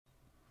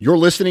You're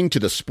listening to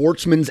the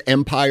Sportsman's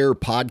Empire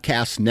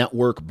Podcast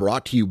Network,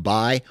 brought to you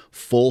by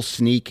Full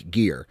Sneak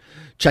Gear.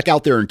 Check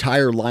out their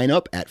entire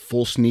lineup at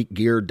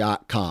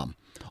fullsneakgear.com.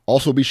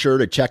 Also be sure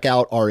to check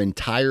out our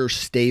entire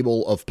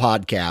stable of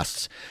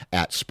podcasts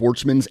at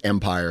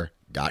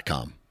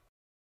sportsmansempire.com.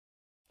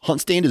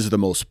 HuntStand is the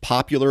most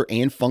popular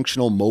and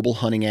functional mobile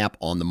hunting app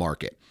on the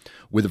market.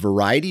 With a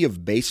variety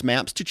of base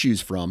maps to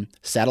choose from,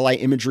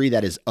 satellite imagery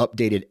that is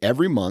updated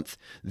every month,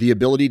 the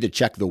ability to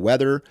check the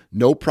weather,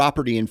 know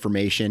property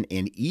information,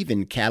 and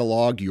even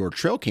catalog your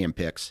trail cam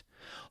pics,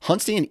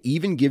 HuntStand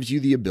even gives you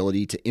the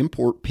ability to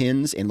import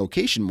pins and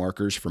location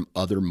markers from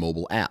other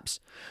mobile apps.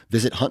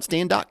 Visit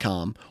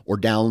huntstand.com or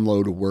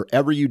download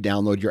wherever you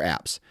download your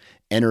apps.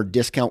 Enter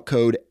discount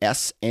code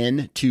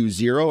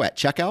SN20 at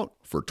checkout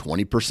for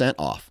 20%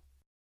 off.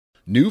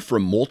 New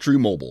from Moultrie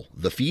Mobile,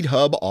 the Feed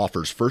Hub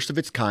offers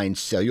first-of-its-kind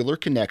cellular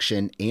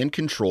connection and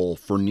control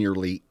for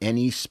nearly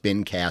any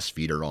spin cast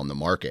feeder on the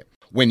market.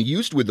 When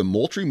used with the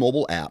Moultrie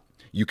Mobile app,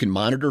 you can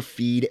monitor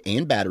feed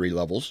and battery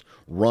levels,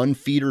 run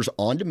feeders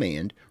on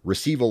demand,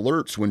 receive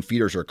alerts when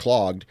feeders are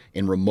clogged,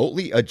 and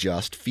remotely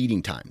adjust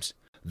feeding times.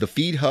 The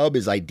Feed Hub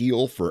is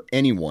ideal for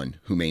anyone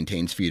who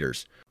maintains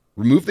feeders.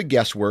 Remove the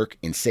guesswork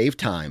and save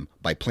time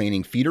by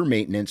planning feeder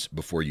maintenance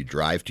before you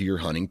drive to your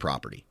hunting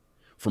property.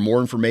 For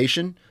more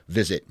information,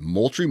 visit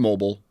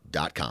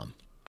MoultrieMobile.com.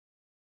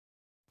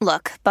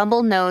 Look,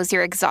 Bumble knows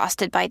you're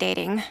exhausted by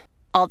dating.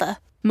 All the,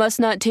 must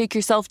not take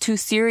yourself too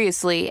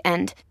seriously,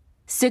 and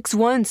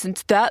 6'1"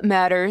 since that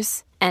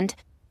matters, and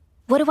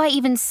what do I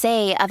even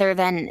say other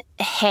than,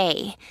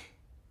 hey?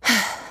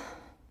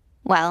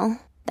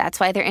 Well, that's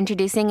why they're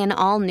introducing an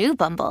all-new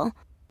Bumble,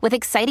 with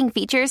exciting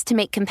features to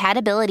make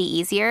compatibility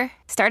easier,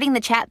 starting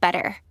the chat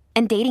better,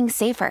 and dating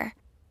safer.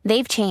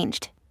 They've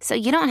changed, so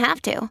you don't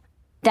have to.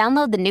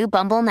 Download the new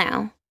Bumble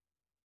now.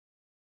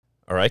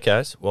 All right,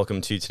 guys,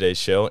 welcome to today's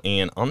show.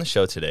 And on the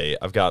show today,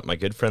 I've got my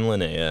good friend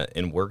Linnea,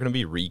 and we're going to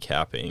be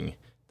recapping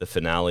the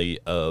finale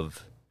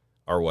of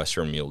our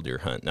Western mule deer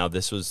hunt. Now,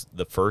 this was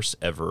the first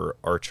ever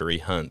archery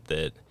hunt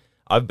that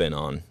I've been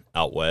on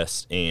out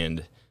west,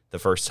 and the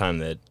first time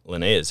that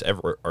Linnea's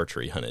ever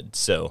archery hunted.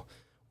 So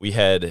we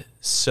had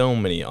so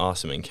many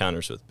awesome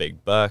encounters with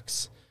big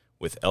bucks,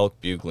 with elk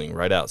bugling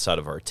right outside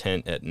of our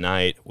tent at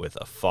night, with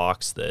a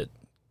fox that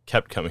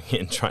kept coming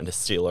in trying to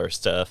steal our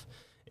stuff,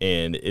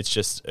 and it's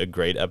just a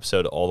great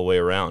episode all the way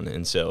around.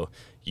 And so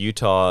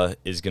Utah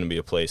is going to be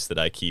a place that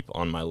I keep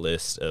on my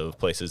list of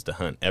places to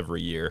hunt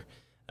every year.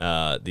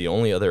 The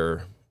only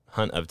other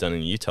hunt I've done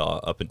in Utah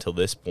up until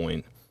this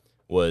point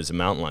was a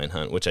mountain lion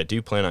hunt, which I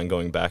do plan on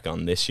going back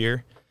on this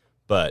year,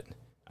 but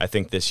I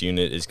think this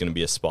unit is going to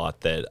be a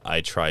spot that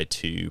I try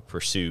to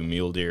pursue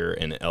mule deer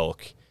and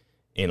elk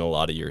in a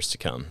lot of years to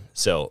come.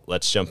 So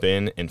let's jump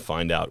in and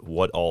find out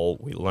what all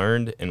we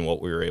learned and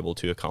what we were able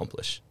to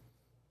accomplish.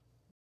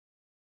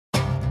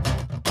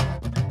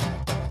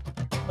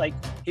 Like,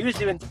 he was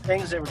doing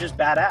things that were just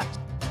badass.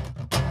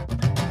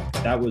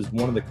 That was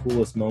one of the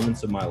coolest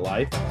moments of my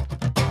life.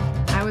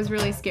 I was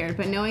really scared,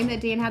 but knowing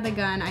that Dan had the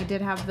gun, I did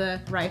have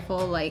the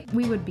rifle, like,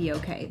 we would be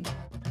okay.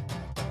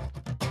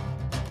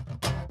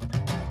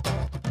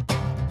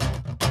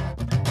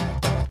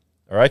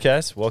 All right,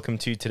 guys, welcome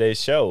to today's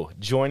show.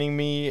 Joining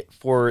me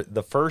for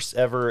the first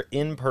ever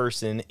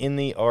in-person in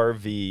the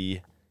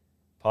RV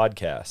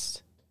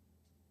podcast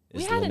is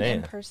We had Linnea. an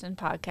in-person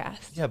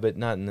podcast. Yeah, but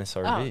not in this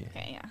RV. Oh,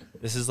 okay, yeah.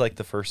 This is like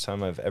the first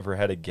time I've ever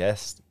had a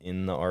guest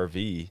in the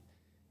RV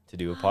to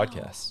do a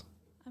podcast.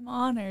 I'm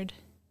honored.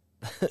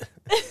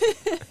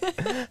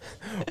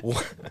 All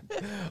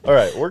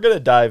right, we're going to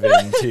dive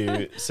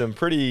into some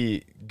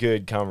pretty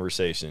good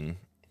conversation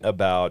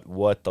about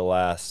what the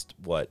last,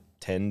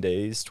 10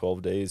 days,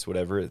 12 days,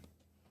 whatever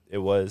it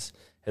was,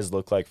 has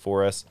looked like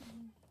for us.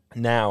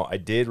 Now, I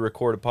did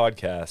record a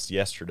podcast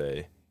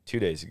yesterday, 2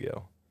 days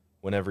ago,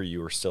 whenever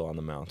you were still on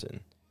the mountain,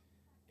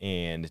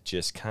 and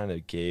just kind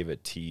of gave a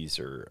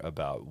teaser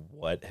about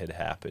what had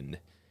happened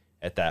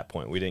at that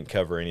point. We didn't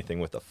cover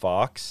anything with the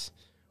fox.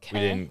 Okay.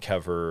 We didn't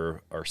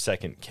cover our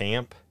second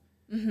camp.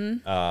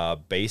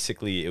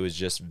 Basically, it was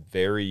just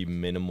very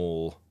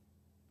minimal.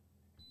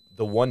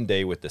 The one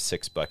day with the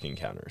 6 buck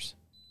encounters.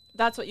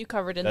 That's what you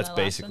covered in the last one?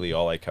 That's basically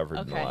all I covered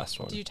in the last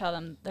one. Did you tell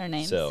them their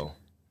names? So,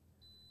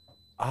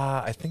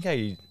 I think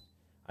I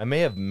may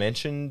have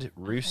mentioned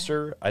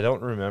Rooster. I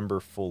don't remember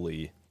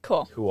fully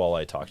who all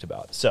I talked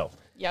about. So,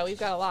 yeah, we've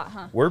got a lot,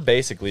 huh? we're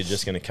basically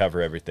just going to cover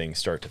everything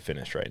start to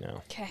finish right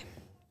now. Okay.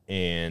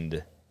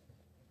 And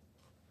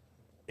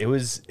it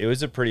was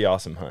a pretty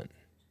awesome hunt.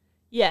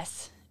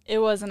 Yes, it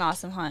was an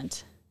awesome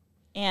hunt.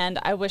 And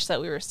I wish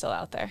that we were still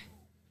out there.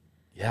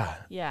 Yeah.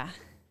 Yeah.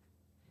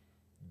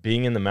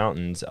 Being in the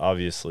mountains,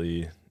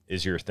 obviously,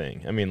 is your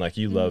thing. I mean, like,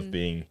 you love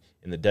being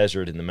in the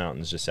desert, in the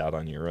mountains, just out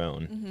on your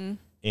own.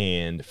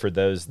 And for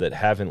those that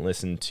haven't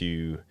listened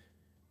to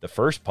the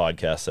first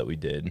podcast that we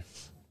did,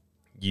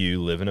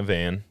 you live in a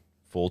van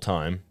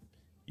full-time.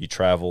 You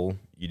travel.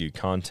 You do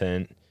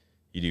content.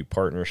 You do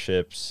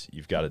partnerships.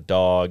 You've got a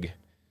dog.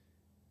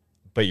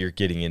 But you're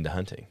getting into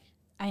hunting.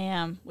 I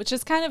am, which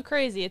is kind of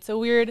crazy. It's a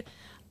weird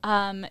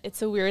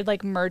It's a weird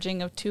like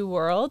merging of two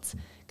worlds,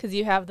 because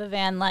you have the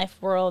van life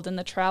world and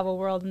the travel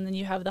world, and then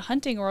you have the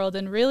hunting world.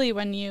 And really,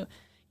 when you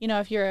know,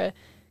 if you're a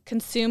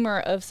consumer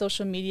of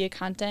social media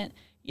content,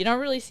 you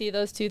don't really see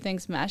those two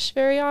things mesh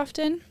very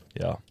often.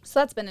 Yeah. So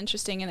that's been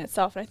interesting in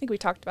itself. And I think we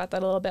talked about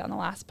that a little bit on the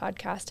last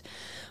podcast.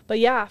 But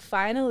yeah,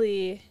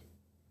 finally,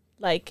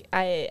 like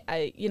I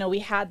we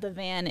had the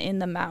van in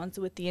the mountains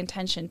with the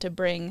intention to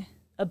bring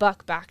a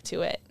buck back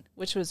to it,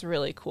 which was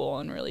really cool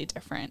and really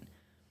different.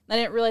 I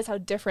didn't realize how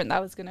different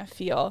that was going to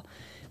feel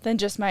than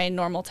just my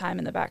normal time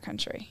in the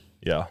backcountry.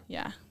 Yeah.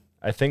 Yeah.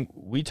 I think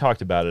we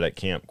talked about it at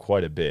camp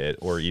quite a bit,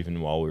 or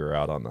even while we were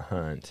out on the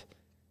hunt,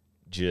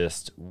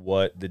 just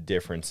what the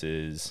difference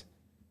is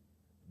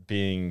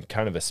being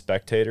kind of a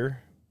spectator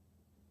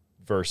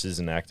versus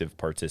an active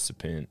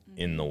participant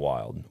in the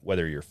wild,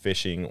 whether you're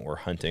fishing or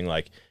hunting.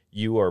 Like,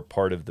 you are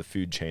part of the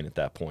food chain at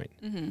that point.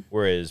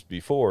 Whereas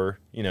before,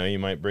 you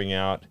might bring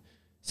out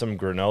some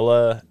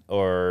granola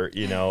or,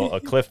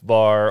 a Cliff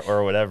Bar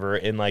or whatever,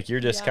 and like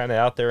you're just kind of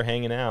out there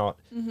hanging out.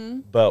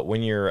 But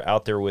when you're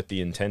out there with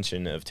the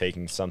intention of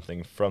taking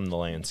something from the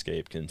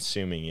landscape,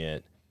 consuming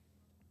it,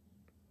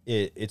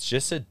 it's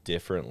just a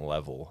different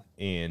level.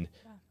 And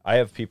I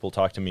have people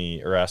talk to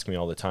me or ask me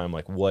all the time,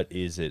 like, what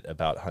is it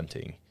about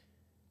hunting?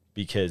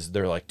 Because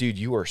they're like, dude,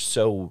 you are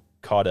so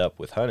caught up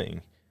with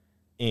hunting,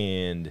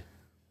 and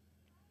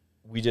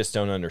we just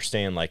don't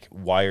understand, like,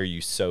 why are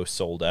you so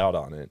sold out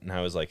on it? And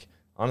I was like,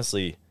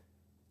 honestly,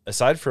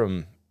 aside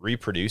from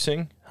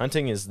reproducing,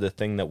 hunting is the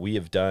thing that we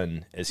have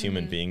done as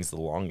human beings the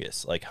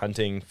longest. Like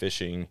hunting,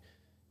 fishing,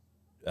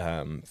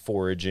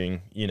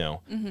 foraging,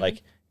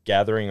 like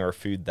gathering our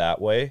food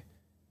that way.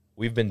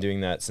 We've been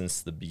doing that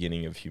since the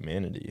beginning of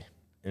humanity.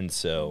 And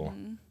so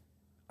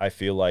I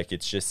feel like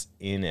it's just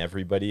in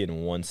everybody,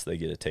 and once they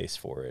get a taste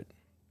for it,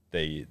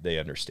 they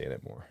understand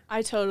it more.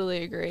 I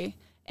totally agree.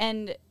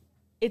 And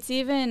it's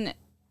even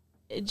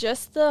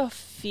just the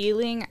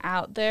feeling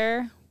out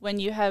there when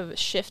you have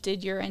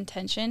shifted your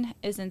intention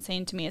is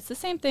insane to me. It's the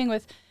same thing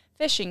with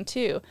fishing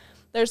too.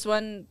 There's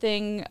one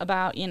thing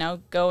about,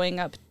 going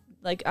up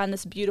like on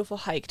this beautiful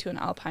hike to an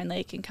alpine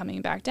lake and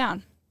coming back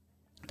down.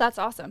 That's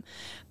awesome.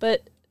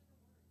 But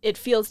it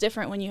feels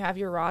different when you have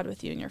your rod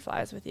with you and your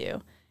flies with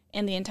you,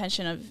 and the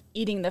intention of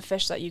eating the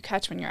fish that you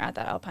catch when you're at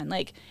that alpine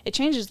lake. It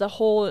changes the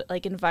whole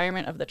like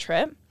environment of the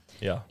trip.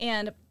 Yeah.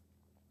 And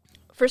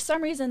for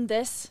some reason,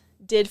 this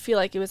did feel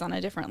like it was on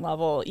a different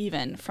level,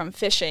 even from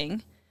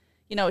fishing,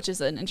 which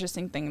is an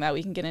interesting thing that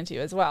we can get into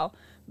as well.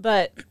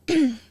 But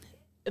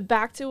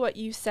back to what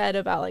you said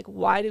about like,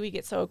 why do we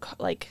get so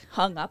like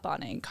hung up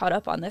on it and caught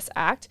up on this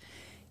act?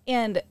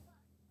 And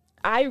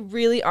I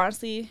really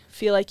honestly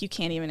feel like you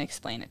can't even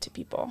explain it to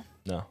people.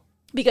 No.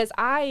 Because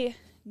I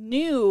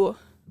knew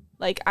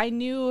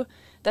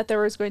that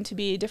there was going to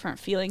be different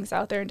feelings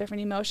out there and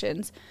different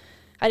emotions.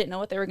 I didn't know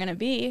what they were going to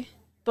be.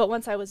 But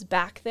once I was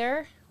back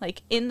there,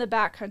 like in the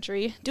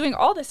backcountry, doing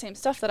all the same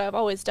stuff that I've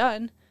always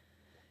done,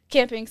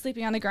 camping,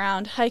 sleeping on the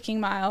ground, hiking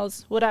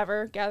miles,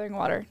 whatever, gathering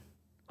water,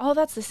 all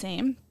that's the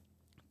same.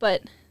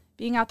 But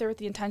being out there with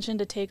the intention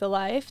to take a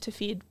life, to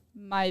feed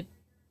my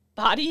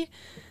body,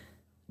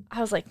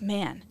 I was like,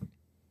 man,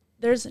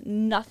 there's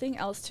nothing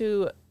else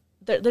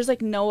there's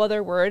like no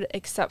other word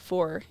except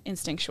for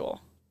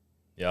instinctual.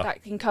 Yeah.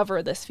 That can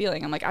cover this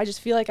feeling. I'm like, I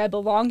just feel like I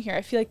belong here.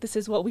 I feel like this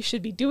is what we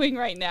should be doing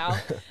right now.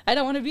 I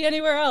don't want to be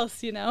anywhere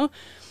else, And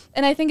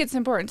I think it's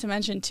important to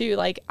mention too,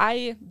 like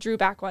I drew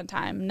back one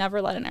time,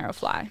 never let an arrow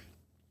fly.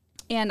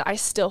 And I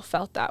still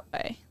felt that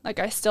way. Like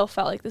I still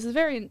felt like this is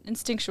very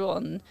instinctual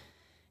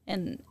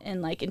and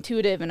like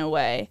intuitive in a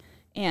way.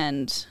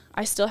 And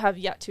I still have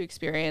yet to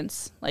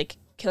experience like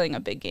killing a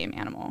big game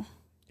animal.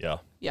 Yeah.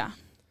 Yeah.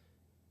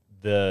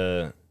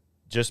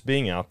 Just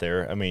being out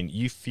there, I mean,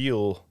 you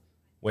feel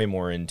way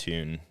more in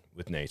tune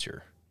with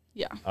nature.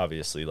 Yeah.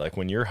 Obviously, like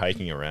when you're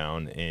hiking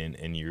around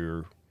and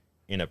you're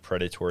in a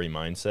predatory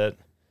mindset,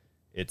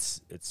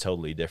 it's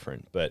totally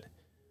different. But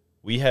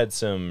we had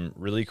some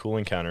really cool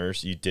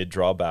encounters. You did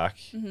draw back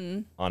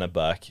on a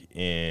buck,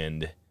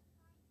 and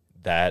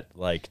that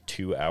like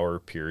 2-hour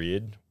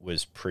period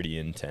was pretty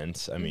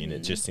intense. I mean, it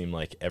just seemed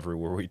like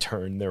everywhere we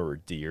turned there were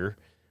deer.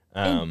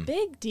 And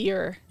big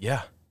deer.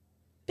 Yeah.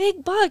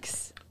 Big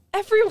bucks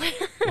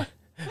everywhere.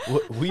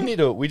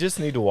 We just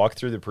need to walk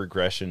through the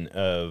progression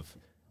of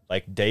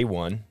like day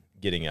 1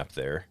 getting up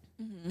there,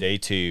 day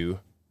 2.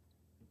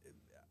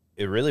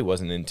 It really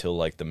wasn't until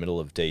like the middle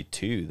of day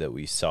 2 that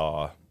we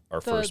saw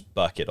our first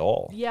buck at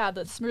all. Yeah,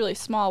 that's really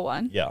small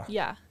one. Yeah.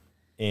 Yeah.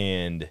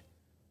 And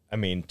I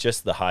mean,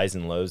 just the highs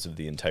and lows of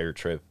the entire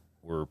trip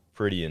were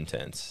pretty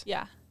intense.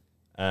 Yeah.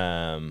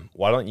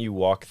 Why don't you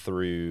walk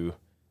through,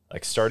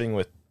 like starting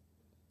with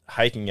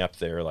hiking up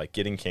there, like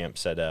getting camp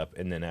set up,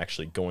 and then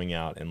actually going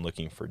out and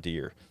looking for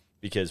deer?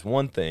 Because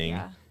one thing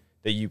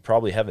that you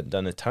probably haven't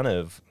done a ton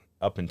of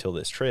up until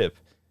this trip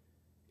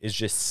is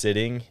just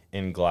sitting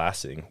and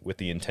glassing with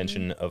the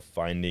intention of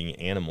finding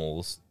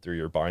animals through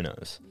your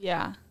binos.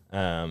 Yeah.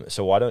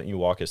 So why don't you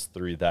walk us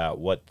through that,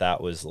 what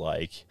that was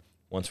like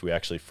once we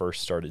actually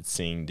first started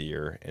seeing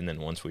deer, and then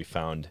once we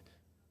found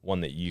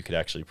one that you could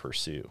actually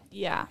pursue.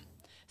 Yeah.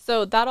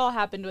 So that all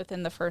happened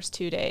within the first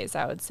 2 days,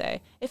 I would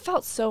say. It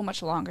felt so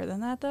much longer than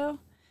that, though.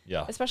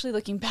 Yeah. Especially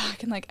looking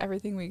back and like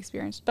everything we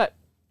experienced. But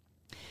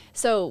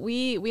so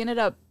we ended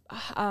up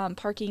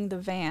parking the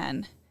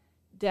van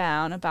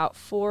down about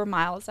 4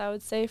 miles, I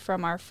would say,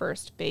 from our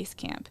first base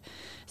camp.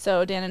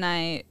 So Dan and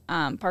I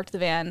parked the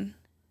van.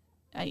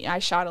 I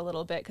shot a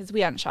little bit because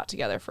we hadn't shot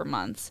together for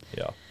months.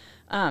 Yeah.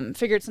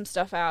 Figured some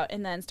stuff out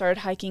and then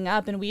started hiking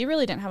up, and we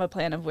really didn't have a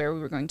plan of where we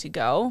were going to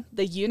go.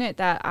 The unit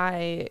that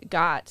I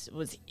got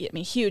was,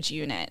 huge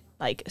unit,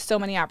 like so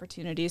many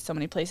opportunities, so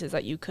many places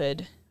that you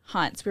could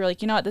hunt. So we were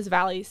like, you know what, this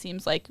valley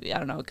seems like, I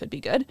don't know, it could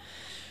be good.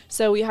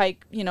 So we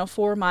hike,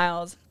 4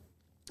 miles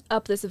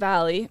up this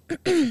valley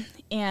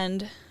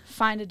and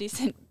find a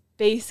decent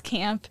base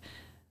camp.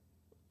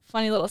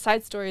 Funny little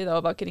side story though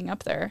about getting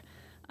up there.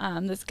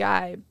 This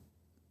guy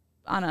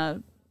on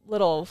a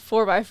little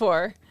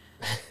 4x4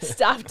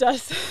 stopped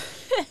us.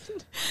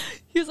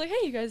 He was like,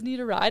 hey, you guys need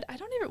a ride?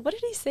 What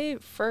did he say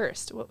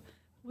first?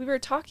 We were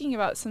talking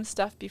about some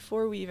stuff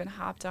before we even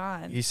hopped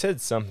on. He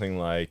said something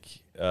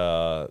like,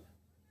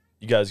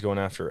 you guys going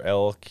after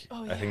elk?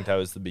 Oh, yeah. I think that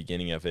was the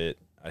beginning of it.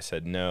 I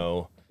said,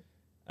 no.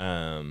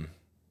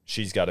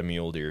 She's got a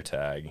mule deer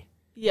tag.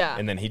 Yeah.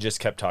 And then he just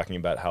kept talking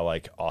about how,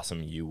 like,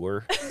 awesome you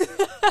were.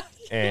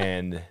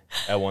 And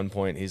at one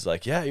point, he's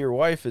like, yeah, your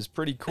wife is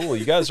pretty cool.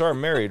 You guys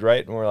aren't married,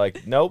 right? And we're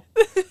like, nope.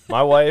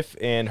 My wife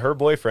and her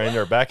boyfriend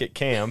are back at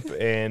camp,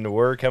 and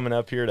we're coming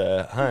up here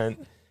to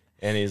hunt.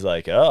 And he's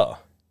like, oh,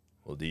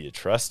 well, do you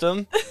trust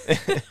him?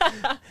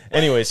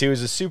 Anyways, he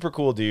was a super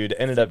cool dude,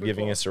 ended up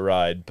giving us a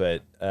ride,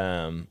 but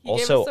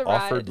also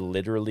offered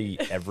literally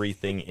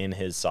everything in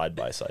his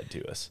side-by-side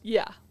to us.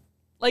 Yeah.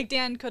 Like,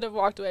 Dan could have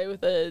walked away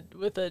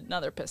with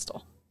another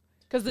pistol.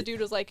 Because the dude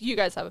was like, you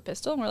guys have a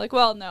pistol? And we're like,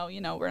 well, no,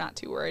 we're not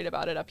too worried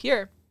about it up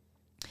here.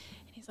 And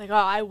he's like, oh,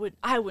 I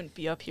wouldn't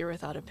be up here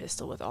without a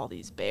pistol with all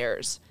these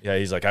bears. Yeah,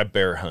 he's like, I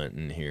bear hunt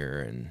in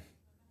here, and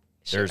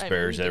there's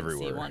bears everywhere.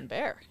 We didn't see one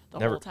bear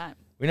the whole time.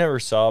 We never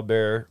saw a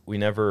bear. We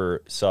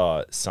never saw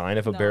a sign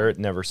of a bear.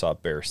 Never saw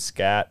bear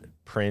scat,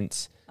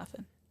 prints.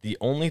 Nothing. The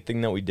only thing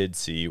that we did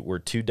see were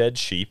 2 dead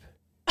sheep,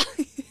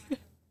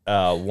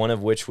 one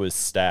of which was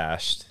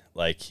stashed,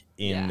 like,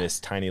 in this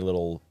tiny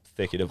little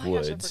thicket of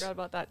woods. Gosh, I forgot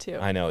about that too.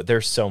 I know.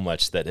 There's so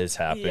much that has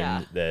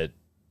happened that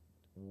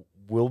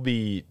we'll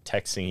be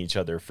texting each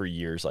other for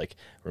years, like,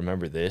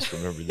 remember this,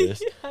 remember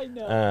this. I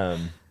know.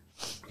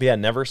 But yeah,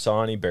 never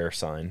saw any bear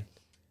sign.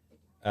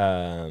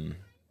 But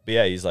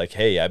yeah, he's like,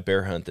 hey, I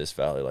bear hunt this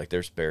valley. Like,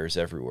 there's bears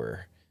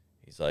everywhere.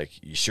 He's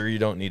like, you sure you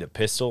don't need a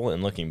pistol?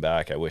 And looking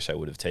back, I wish I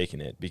would have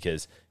taken it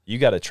because you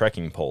got a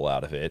trekking pole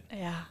out of it.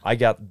 Yeah. I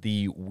got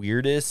the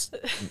weirdest,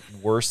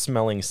 worst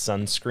smelling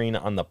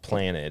sunscreen on the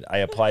planet. I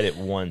applied it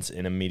once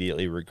and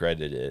immediately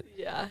regretted it.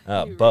 Yeah.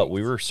 But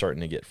we were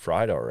starting to get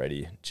fried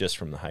already just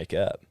from the hike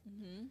up.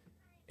 Mm-hmm.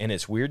 And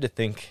it's weird to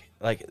think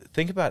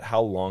about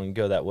how long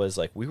ago that was.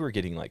 Like, we were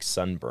getting like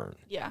sunburn.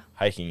 Yeah.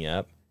 Hiking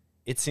up.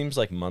 It seems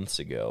like months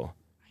ago.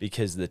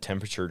 Because the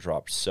temperature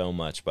dropped so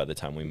much by the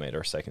time we made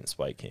our second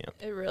spike camp.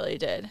 It really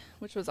did,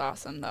 which was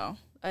awesome, though.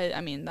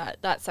 I mean,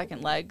 that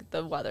second leg,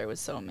 the weather was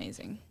so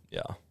amazing.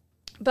 Yeah.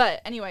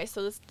 But anyway,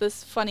 so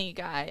this funny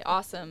guy,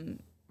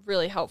 awesome,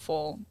 really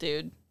helpful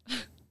dude,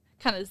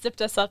 kind of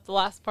zipped us up the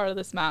last part of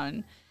this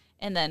mountain,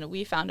 and then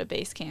we found a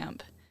base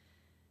camp.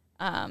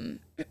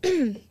 And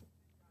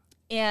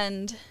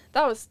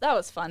that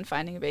was fun,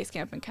 finding a base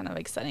camp and kind of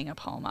like setting up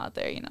home out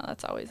there.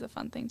 That's always a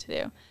fun thing to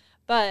do.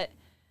 But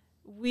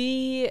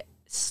we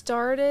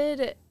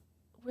started,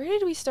 where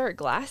did we start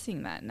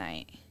glassing that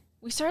night?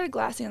 We started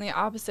glassing on the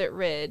opposite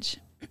ridge.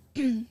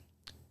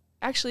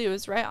 Actually, it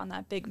was right on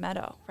that big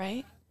meadow,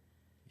 right?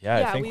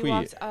 Yeah, I think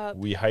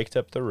we hiked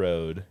up the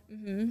road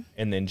and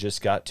then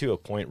just got to a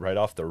point right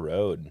off the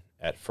road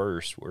at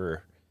first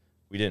where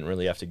we didn't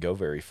really have to go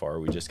very far.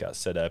 We just got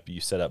set up. You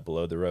set up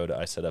below the road.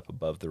 I set up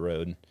above the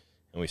road,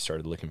 and we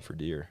started looking for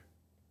deer.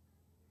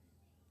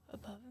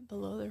 Above and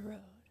below the road.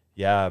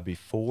 Yeah,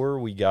 before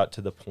we got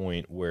to the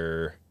point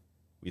where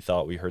we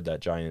thought we heard that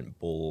giant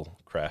bull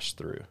crash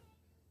through.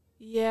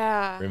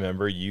 Yeah.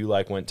 Remember, you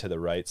went to the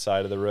right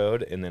side of the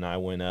road, and then I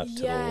went up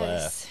to the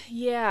left.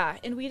 Yeah,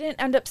 and we didn't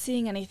end up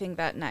seeing anything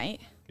that night.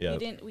 Yeah.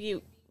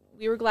 We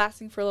were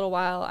glassing for a little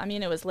while. I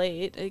mean, it was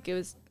late. Like, it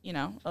was,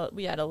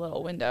 we had a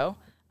little window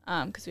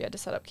because we had to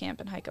set up camp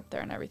and hike up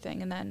there and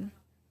everything. And then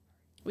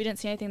we didn't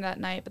see anything that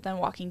night, but then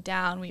walking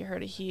down, we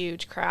heard a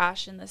huge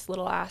crash in this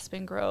little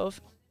aspen grove.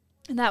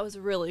 And that was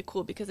really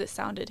cool because it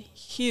sounded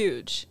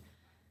huge.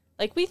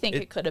 Like, we think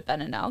it could have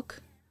been an elk.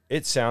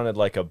 It sounded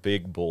like a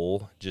big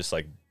bull just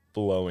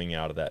blowing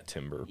out of that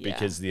timber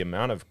because the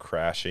amount of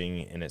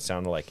crashing, and it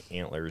sounded like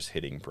antlers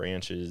hitting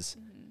branches.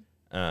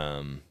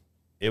 Mm-hmm.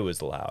 It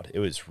was loud. It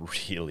was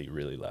really,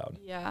 really loud.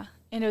 Yeah.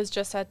 And it was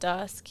just at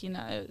dusk,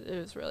 it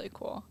was really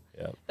cool.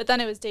 Yeah. But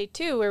then it was day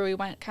 2 where we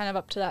went kind of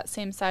up to that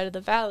same side of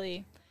the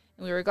valley,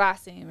 and we were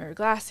glassing, and we were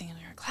glassing, and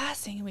we were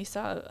glassing, and we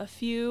saw a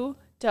few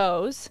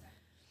does.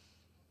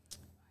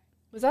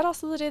 Was that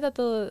also the day that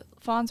the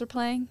fawns were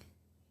playing?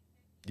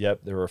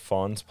 Yep, there were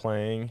fawns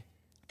playing.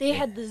 They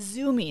had the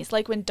zoomies,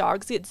 like when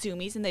dogs get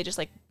zoomies and they just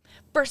like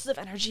bursts of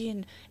energy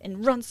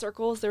and run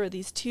circles. There were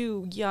these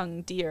 2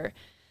 young deer,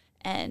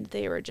 and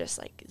they were just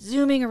like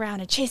zooming around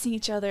and chasing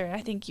each other. And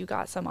I think you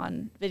got some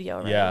on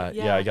video, right?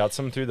 Yeah, I got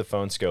some through the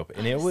phone scope,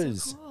 and it so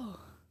was cool.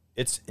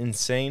 It's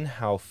insane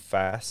how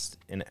fast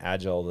and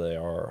agile they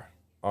are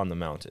on the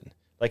mountain.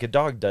 Like a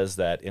dog does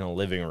that in a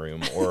living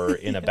room or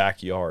in a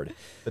backyard,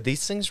 but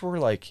these things were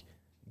like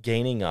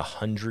gaining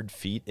 100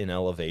 feet in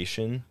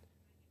elevation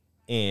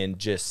and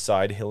just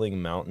side hilling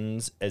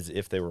mountains as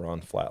if they were on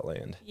flat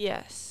land.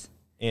 Yes.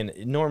 And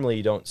normally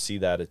you don't see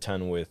that a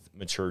ton with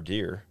mature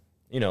deer.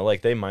 You know,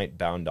 like they might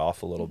bound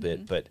off a little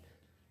bit, but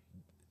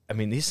I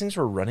mean, these things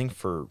were running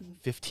for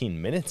 15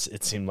 minutes.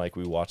 It seemed like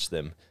we watched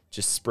them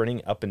just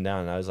sprinting up and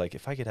down. And I was like,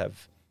 if I could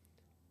have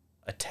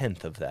a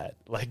tenth of that,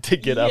 like to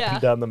get up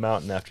and down the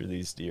mountain after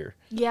these deer.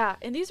 Yeah.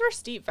 And these were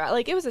steep,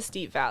 like it was a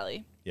steep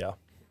valley. Yeah.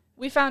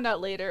 We found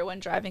out later when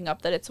driving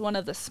up that it's one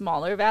of the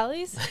smaller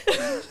valleys.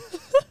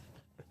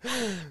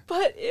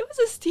 But it was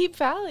a steep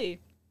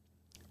valley.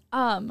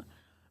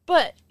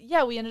 But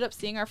yeah, we ended up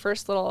seeing our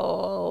first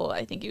little,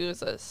 I think he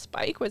was a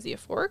spike. Was he a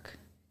fork?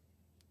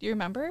 Do you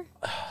remember?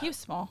 He was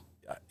small.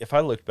 If I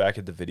looked back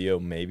at the video,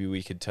 maybe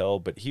we could tell,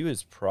 but he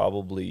was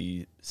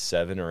probably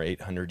 700 or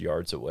 800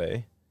 yards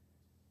away.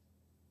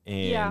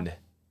 And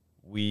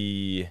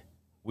we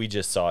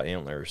just saw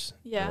antlers.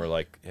 Yeah. And we're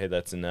like, hey,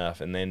 that's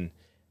enough. And then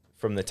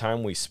from the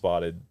time we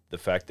spotted the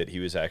fact that he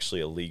was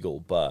actually a legal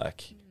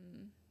buck,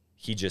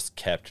 he just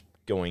kept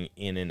going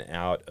in and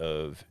out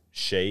of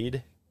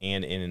shade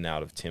and in and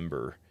out of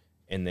timber.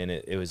 And then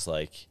it was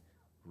like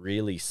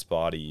really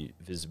spotty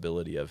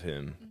visibility of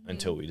him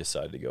until we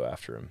decided to go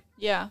after him.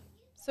 Yeah.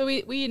 So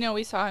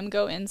we saw him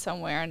go in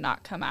somewhere and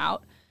not come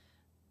out.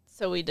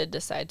 So we did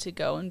decide to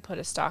go and put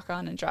a stalk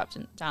on and drop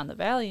down the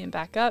valley and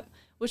back up,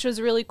 which was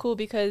really cool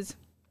because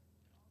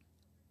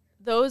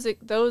those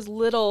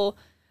little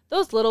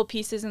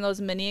pieces and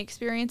those mini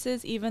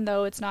experiences, even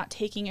though it's not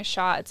taking a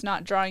shot, it's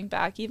not drawing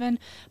back even,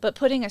 but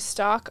putting a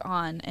stalk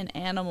on an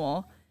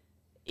animal,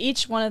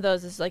 each one of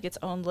those is like its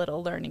own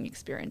little learning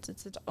experience.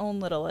 It's its own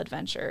little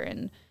adventure,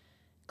 and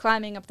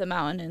climbing up the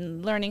mountain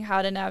and learning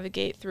how to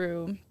navigate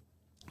through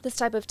this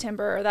type of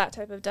timber or that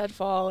type of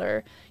deadfall,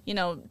 or, you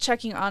know,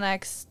 checking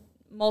Onyx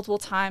multiple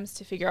times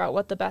to figure out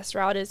what the best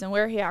route is and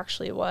where he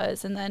actually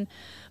was. And then,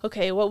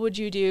 okay, what would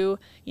you do,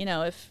 you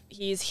know, if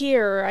he's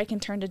here? Or I can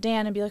turn to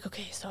Dan and be like,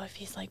 okay, so if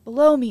he's like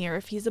below me, or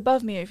if he's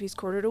above me, or if he's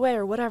quartered away,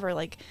 or whatever,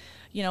 like,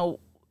 you know,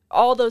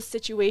 all those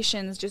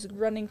situations, just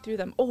running through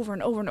them over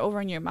and over and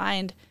over in your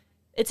mind,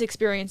 it's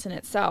experience in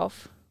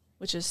itself,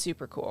 which is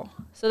super cool.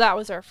 So that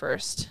was our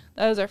first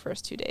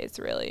 2 days,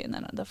 really, and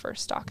then the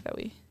first stalk that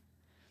we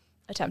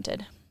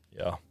attempted.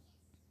 Yeah.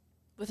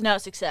 With no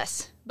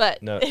success,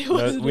 but No,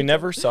 we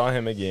never saw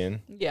him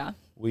again. Yeah.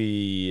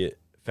 We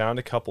found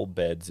a couple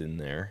beds in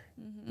there,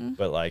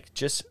 but like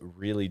just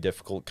really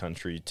difficult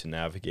country to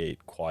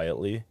navigate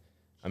quietly.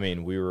 I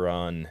mean, we were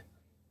on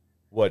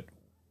what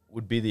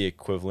would be the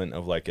equivalent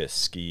of like a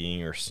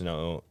skiing or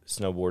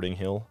snowboarding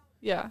hill.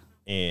 Yeah.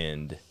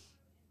 And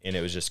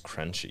it was just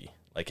crunchy.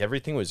 Like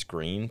everything was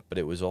green, but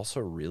it was also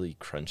really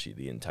crunchy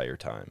the entire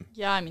time.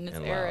 Yeah, I mean, it's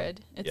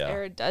arid. It's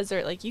arid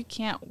desert. Like you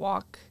can't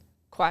walk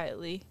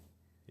quietly.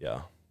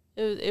 Yeah.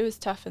 It was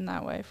tough in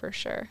that way for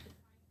sure.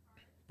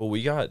 But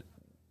we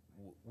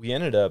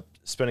ended up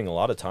spending a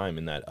lot of time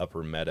in that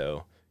upper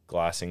meadow,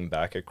 glassing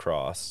back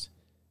across,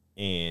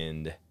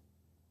 and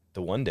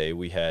the one day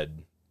we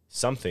had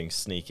something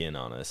sneak in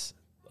on us.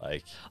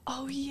 Like,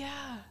 oh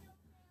yeah,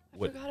 I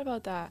forgot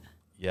about that.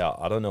 Yeah,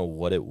 I don't know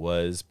what it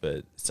was,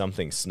 but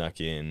something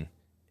snuck in,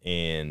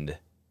 and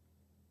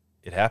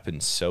it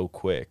happened so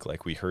quick.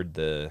 Like we heard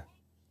the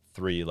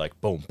 3,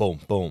 like boom, boom,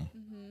 boom,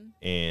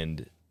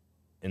 and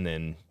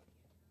then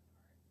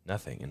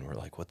nothing. And we're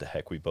like, what the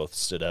heck? We both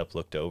stood up,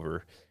 looked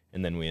over,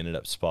 and then we ended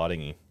up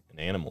spotting an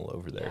animal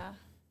over there.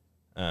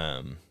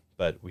 Yeah.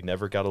 But we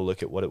never got a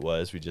look at what it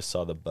was. We just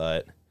saw the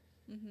butt.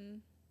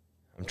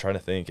 I'm trying to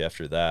think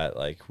after that.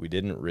 Like, we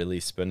didn't really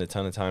spend a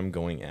ton of time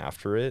going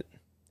after it.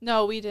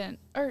 No, we didn't.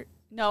 Or,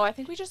 no, I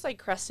think we just, like,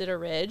 crested a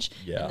ridge.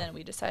 Yeah. And then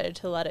we decided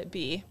to let it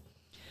be.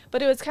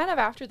 But it was kind of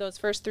after those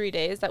first 3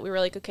 days that we were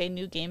like, okay,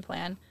 new game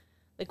plan.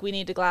 Like, we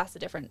need to glass a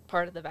different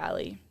part of the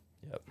valley.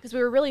 Yep. Because we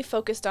were really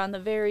focused on the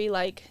very,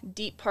 like,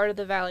 deep part of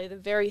the valley, the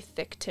very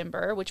thick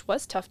timber, which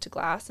was tough to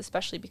glass,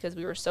 especially because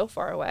we were so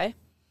far away.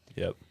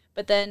 Yep.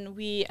 But then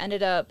we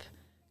ended up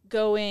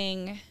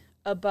going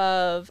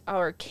above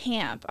our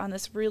camp on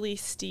this really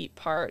steep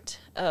part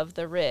of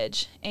the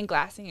ridge and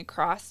glassing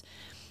across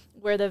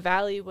where the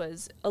valley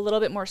was a little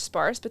bit more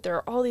sparse, but there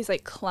are all these,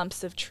 like,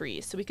 clumps of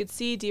trees. So we could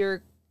see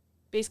deer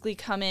basically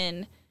come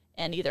in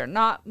and either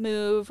not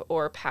move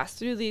or pass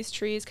through these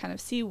trees, kind of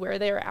see where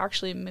they are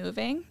actually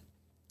moving.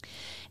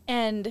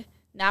 And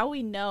now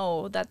we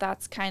know that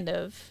that's kind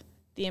of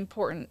the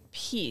important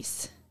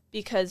piece,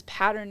 because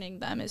patterning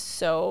them is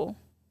so,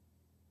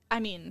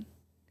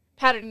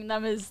 patterning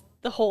them is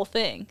the whole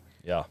thing.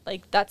 Yeah.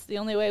 Like, that's the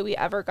only way we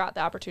ever got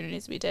the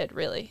opportunities we did,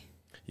 really.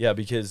 Yeah,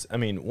 because I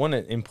mean, one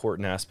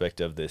important aspect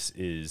of this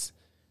is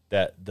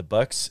that the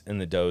bucks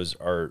and the does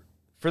are,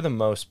 for the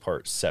most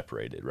part,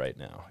 separated right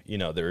now. You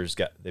know,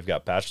 they've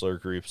got bachelor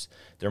groups.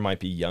 There might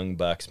be young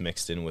bucks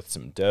mixed in with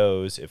some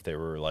does if they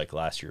were like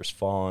last year's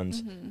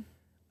fawns.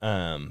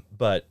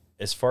 But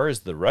as far as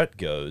the rut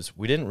goes,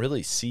 we didn't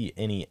really see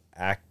any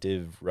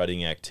active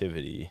rutting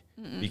activity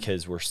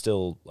because we're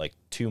still like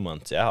 2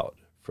 months out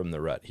from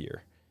the rut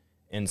here.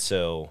 And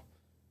so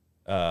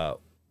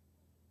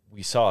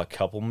we saw a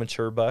couple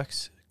mature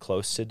bucks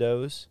close to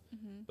does,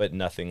 but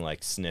nothing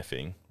like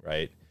sniffing,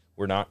 right?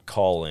 We're not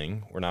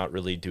calling. We're not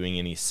really doing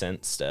any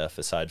scent stuff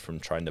aside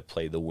from trying to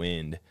play the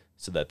wind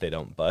so that they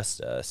don't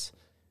bust us.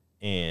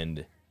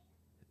 And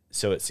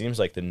so it seems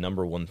like the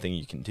number one thing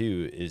you can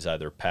do is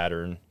either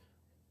pattern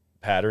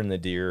the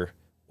deer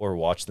or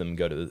watch them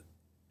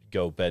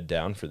go bed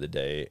down for the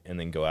day and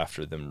then go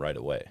after them right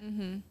away.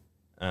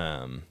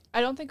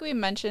 I don't think we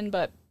mentioned,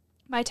 but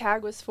my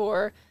tag was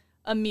for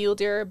a mule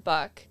deer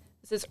buck.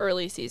 This is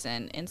early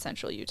season in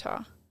central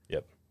Utah.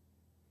 Yep.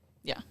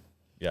 Yeah.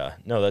 Yeah.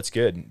 No, that's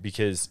good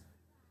because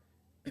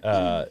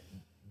the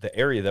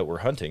area that we're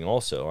hunting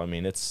also, I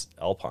mean, it's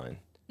alpine.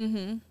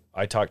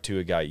 I talked to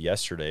a guy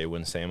yesterday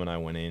when Sam and I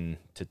went in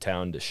to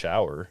town to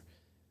shower.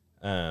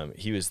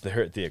 He was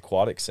there at the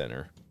aquatic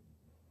center,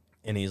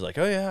 and he's like,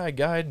 "Oh yeah, I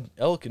guide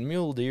elk and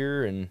mule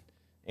deer and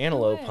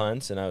antelope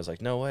hunts." And I was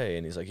like, "No way."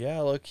 And he's like, "Yeah,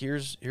 look,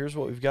 here's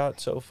what we've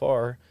got so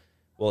far."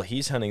 Well,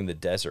 he's hunting the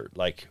desert,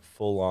 like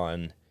full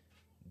on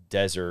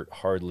desert,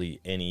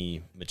 hardly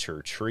any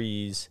mature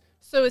trees.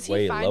 So is he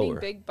way finding lower.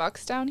 big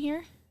bucks down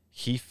here?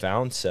 He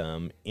found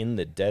some in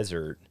the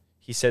desert.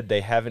 He said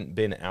they haven't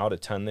been out a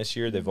ton this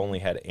year. They've only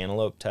had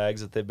antelope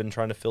tags that they've been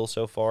trying to fill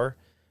so far.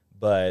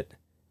 But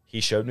he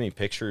showed me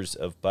pictures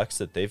of bucks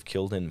that they've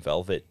killed in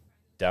velvet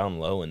down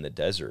low in the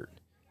desert.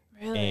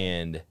 Really?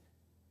 And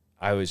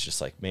I was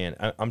just like, man,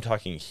 I'm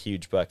talking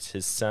huge bucks.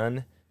 His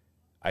son,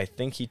 I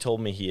think he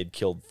told me he had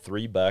killed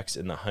 3 bucks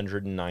in the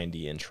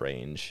 190-inch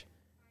range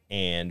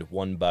and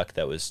 1 buck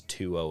that was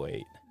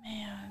 208.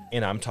 Man.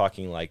 And I'm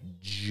talking like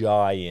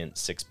giant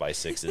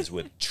 6x6s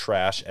with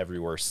trash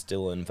everywhere,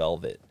 still in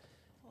velvet.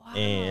 Wow.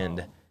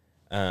 And,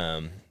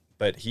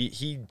 but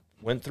he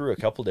went through a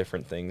couple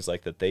different things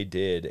like that they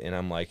did. And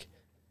I'm like,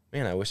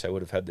 man, I wish I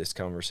would have had this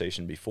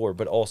conversation before,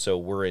 but also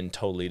we're in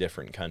totally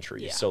different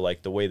countries. Yeah. So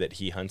like the way that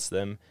he hunts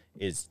them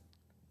is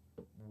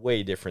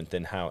way different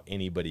than how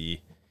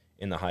anybody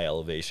in the high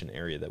elevation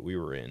area that we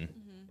were in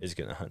is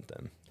going to hunt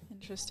them.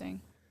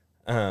 Interesting.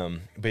 But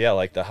yeah,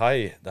 like the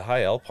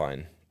high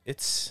alpine,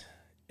 it's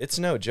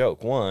no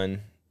joke.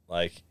 One,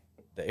 like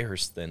the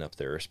air's thin up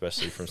there,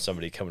 especially from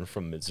somebody coming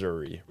from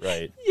Missouri,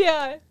 right?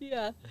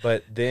 Yeah.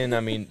 But then,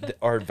 I mean,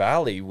 our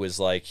valley was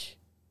like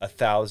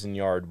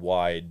 1,000-yard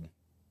wide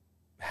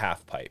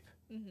half pipe.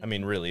 I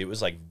mean, really, it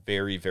was like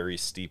very, very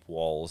steep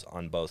walls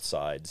on both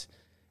sides.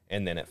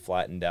 And then it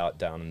flattened out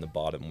down in the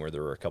bottom where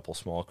there were a couple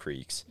small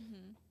creeks.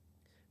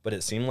 But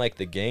it seemed like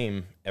the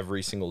game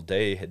every single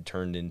day had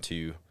turned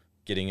into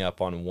getting up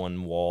on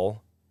one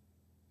wall,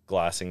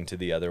 glassing to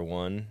the other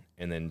one,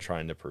 and then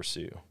trying to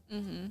pursue.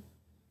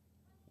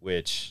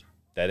 Which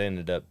that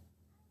ended up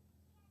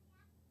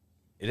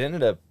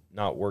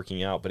not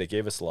working out, but it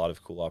gave us a lot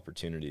of cool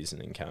opportunities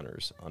and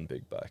encounters on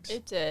big bucks.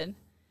 It did.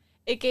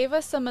 It gave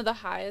us some of the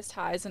highest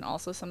highs and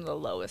also some of the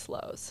lowest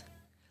lows.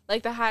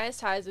 Like the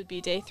highest highs would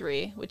be day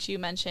 3, which you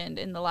mentioned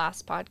in the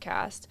last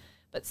podcast,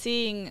 but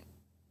seeing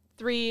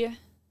 3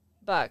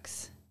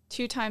 bucks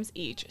 2 times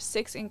each,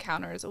 6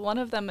 encounters, one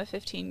of them a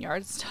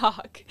 15-yard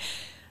stalk.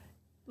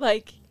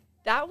 Like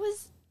that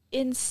was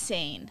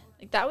insane.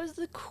 Like that was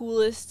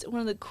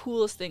one of the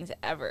coolest things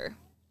ever.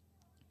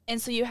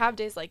 And so you have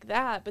days like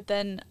that, but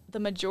then the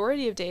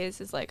majority of days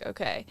is like,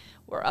 okay,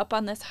 we're up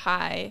on this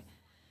high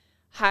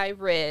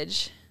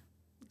ridge,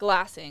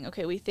 glassing.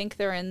 Okay, we think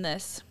they're in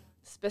this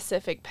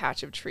specific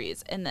patch of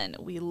trees, and then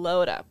we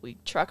load up, we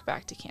truck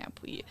back to camp,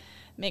 we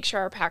make sure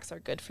our packs are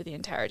good for the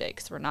entire day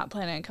because we're not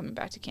planning on coming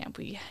back to camp.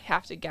 We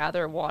have to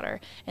gather water,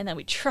 and then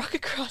we truck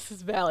across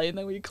this valley, and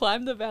then we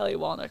climb the valley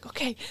wall, and they're like,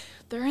 okay,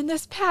 they're in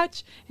this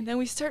patch, and then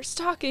we start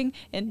stalking,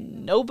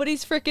 and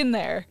nobody's freaking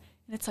there.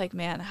 And it's like,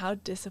 man, how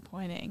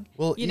disappointing.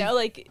 Well, you know,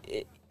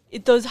 like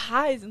those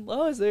highs and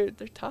lows, they're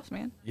tough,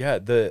 man. Yeah,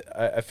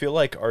 I feel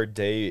like our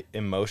day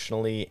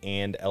emotionally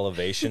and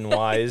elevation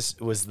wise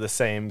was the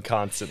same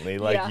constantly.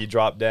 Like Yeah. you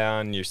drop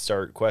down, you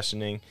start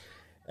questioning,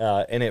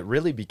 and it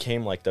really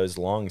became like those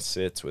long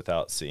sits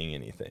without seeing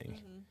anything,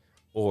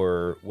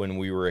 or when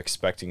we were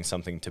expecting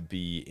something to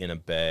be in a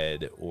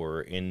bed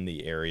or in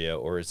the area,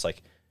 or it's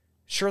like,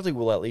 surely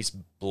we'll at least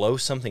blow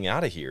something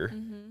out of here,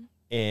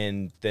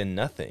 and then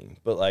nothing.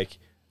 But like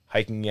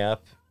hiking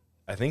up,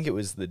 I think it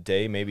was the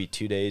day, maybe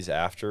 2 days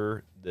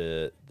after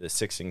the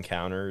 6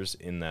 encounters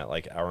in that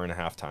like hour and a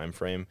half time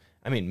frame.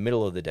 I mean,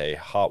 middle of the day,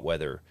 hot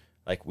weather,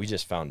 like we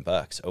just found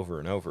bucks over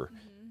and over.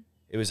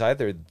 It was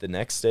either the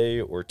next day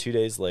or 2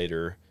 days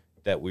later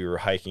that we were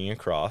hiking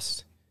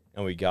across,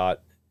 and we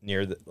got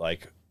near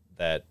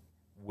that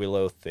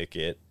willow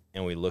thicket,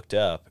 and we looked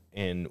up,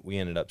 and we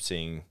ended up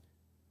seeing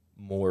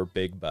more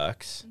big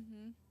bucks,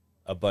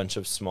 a bunch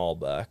of small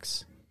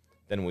bucks.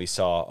 Then we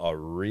saw a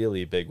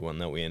really big one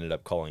that we ended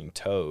up calling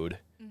Toad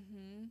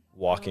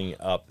walking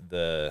up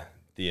the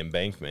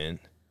embankment.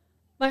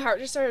 My heart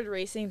just started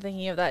racing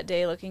thinking of that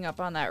day, looking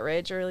up on that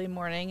ridge early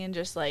morning and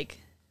just like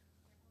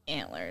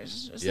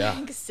antlers just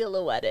like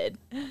silhouetted.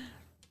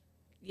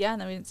 Yeah,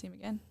 and then we didn't see him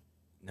again.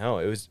 No,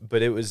 it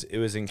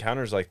was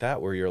encounters like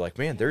that where you're like,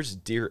 man, there's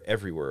deer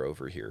everywhere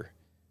over here.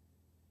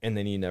 And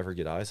then you never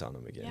get eyes on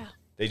them again.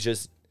 Yeah.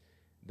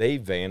 They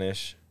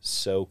vanish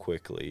so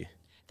quickly.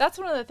 That's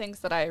one of the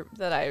things that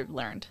I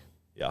learned.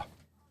 Yeah.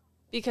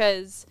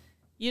 Because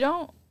you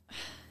don't,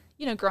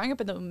 growing up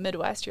in the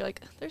Midwest, you're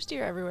like, there's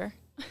deer everywhere.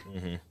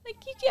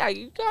 Like,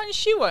 you go and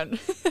shoot one.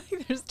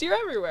 There's deer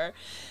everywhere.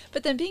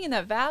 But then being in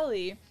that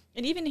valley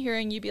and even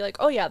hearing you be like,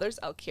 oh yeah, there's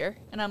elk here.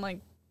 And I'm like,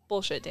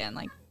 bullshit, Dan.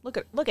 Like, look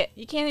at,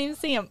 you can't even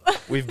see them.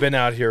 We've been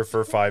out here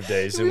for 5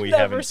 days and we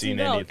haven't seen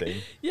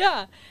anything.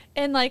 Yeah.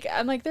 And like,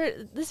 I'm like,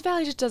 this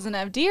valley just doesn't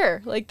have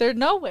deer. Like, they're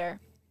nowhere.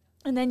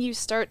 And then you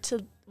start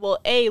to,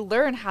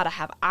 learn how to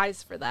have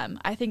eyes for them.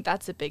 I think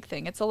that's a big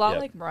thing. It's a lot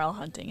like morel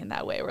hunting in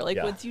that way, where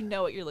like once you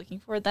know what you're looking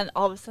for, then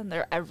all of a sudden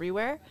they're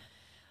everywhere.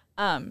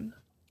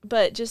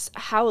 But just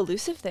how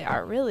elusive they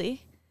are,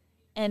 really.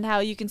 And how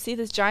you can see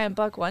this giant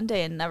buck one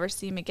day and never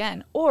see him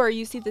again. Or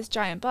you see this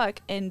giant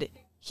buck and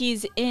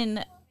he's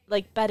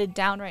like bedded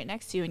down right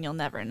next to you and you'll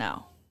never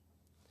know.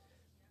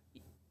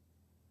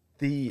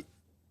 The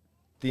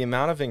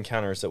amount of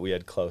encounters that we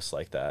had close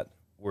like that,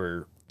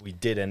 where we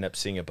did end up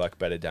seeing a buck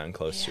bedded down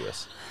close to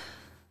us,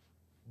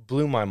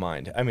 blew my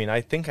mind. I mean,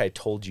 I think I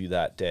told you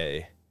that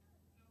day,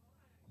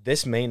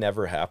 this may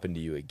never happen to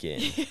you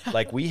again.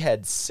 Like, we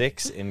had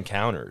 6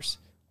 encounters,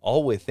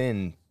 all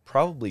within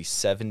probably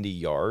 70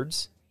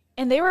 yards.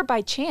 And they were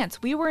by chance.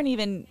 We weren't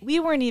even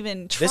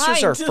trying. This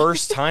was our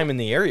first time in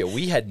the area.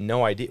 We had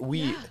no idea.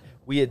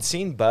 We had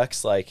seen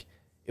bucks, like,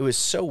 it was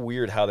so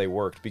weird how they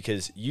worked,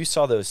 because you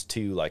saw those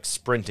 2 like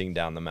sprinting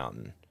down the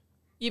mountain.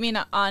 You mean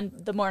on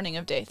the morning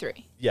of day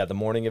 3? Yeah, the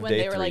morning of when day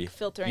 3. When they were like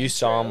filtering. You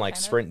saw them like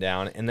sprint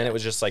down, and then it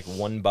was just like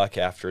one buck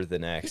after the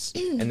next,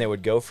 and they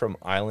would go from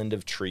island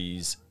of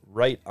trees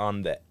right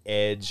on the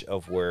edge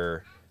of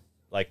where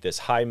like this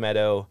high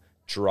meadow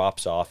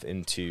drops off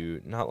into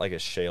not like a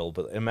shale,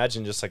 but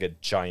imagine just like a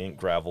giant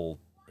gravel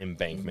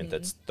embankment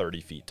that's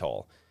 30 feet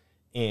tall.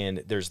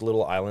 And there's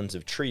little islands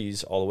of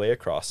trees all the way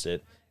across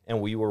it.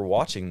 And we were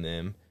watching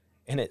them,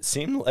 and it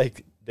seemed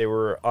like they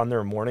were on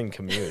their morning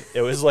commute.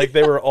 It was like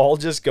they were all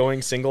just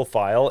going single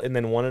file, and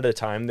then one at a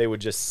time they would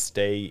just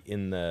stay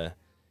in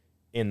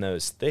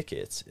those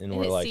thickets. And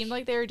we're like, it seemed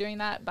like they were doing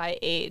that by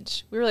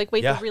age. We were like,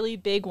 wait, the really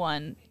big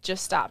one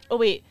just stopped. Oh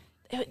wait,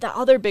 the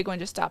other big one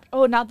just stopped.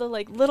 Oh, now the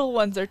like little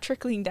ones are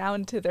trickling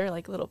down to their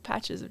like little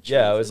patches of trees.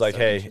 Yeah, it was like,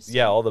 hey,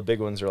 all the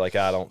big ones are like,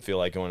 I don't feel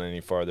like going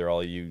any farther.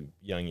 All you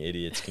young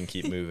idiots can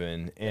keep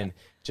moving, and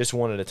just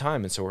one at a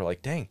time. And so we're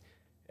like, dang,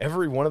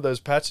 every one of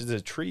those patches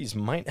of trees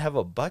might have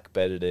a buck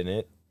bedded in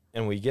it.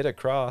 And we get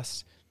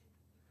across,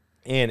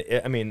 and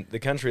the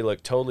country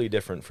looked totally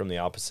different from the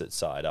opposite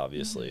side,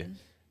 obviously.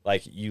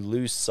 Like, you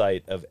lose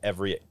sight of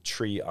every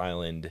tree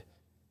island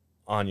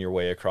on your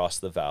way across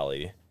the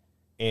valley.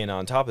 And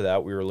on top of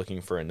that, we were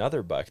looking for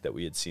another buck that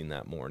we had seen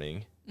that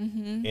morning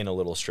in a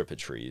little strip of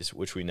trees,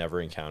 which we never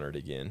encountered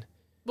again.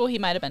 Well, he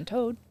might have been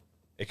Toad.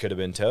 It could have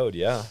been Toad,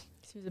 yeah.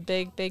 He was a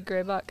big, big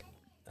gray buck.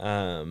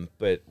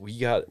 But we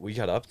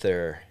got up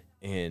there,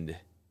 and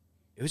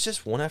it was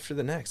just one after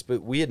the next.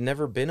 But we had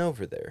never been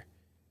over there.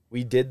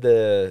 We did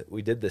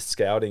the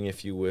scouting,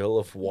 if you will,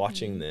 of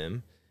watching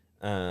them.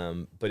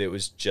 But it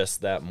was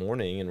just that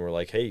morning, and we're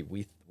like, hey,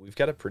 we've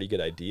got a pretty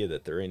good idea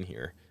that they're in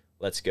here.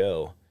 Let's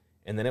go.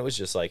 And then it was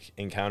just like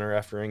encounter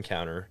after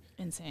encounter.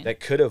 Insane. That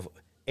could have,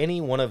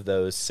 any one of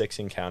those 6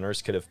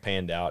 encounters could have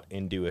panned out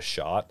into a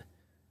shot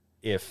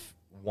if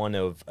one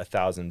of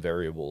 1,000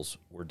 variables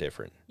were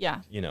different.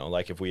 Yeah.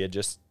 Like if we had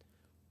just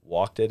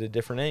walked at a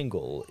different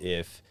angle,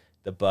 if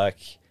the buck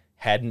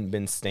hadn't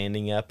been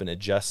standing up and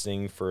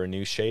adjusting for a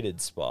new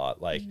shaded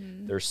spot. Like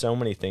there's so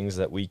many things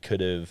that we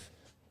could have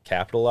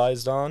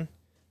capitalized on,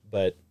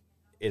 but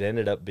it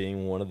ended up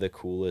being one of the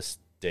coolest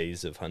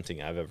days of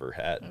hunting I've ever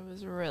had. It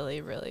was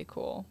really, really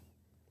cool.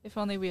 If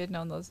only we had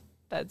known those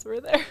beds were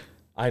there.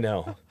 I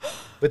know.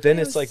 But then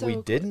it's like so we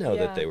did know cool.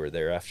 that they were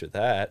there after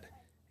that,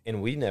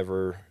 and we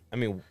never,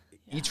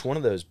 each one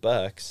of those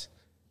bucks,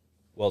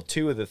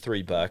 2 of the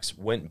 3 bucks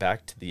went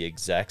back to the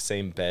exact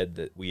same bed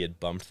that we had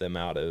bumped them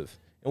out of.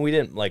 And we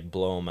didn't like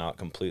blow them out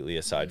completely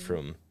aside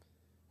from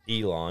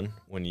Elon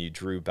when you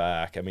drew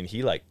back.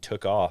 he like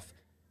took off.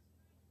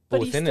 But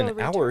within an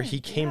hour,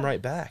 he came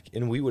right back,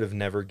 and we would have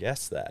never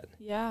guessed that.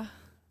 Yeah.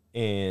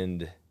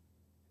 And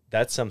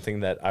that's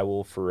something that I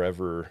will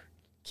forever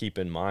keep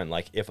in mind.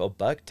 Like, if a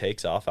buck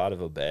takes off out of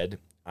a bed,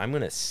 I'm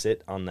going to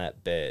sit on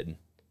that bed,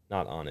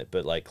 not on it,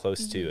 but like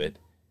close to it,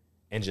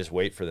 and just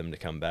wait for them to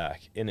come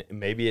back. And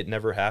maybe it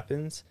never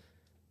happens,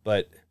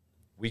 but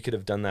we could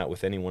have done that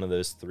with any one of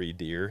those 3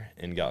 deer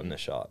and gotten a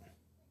shot.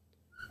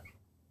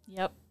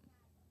 Yep.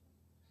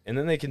 And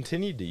then they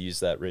continued to use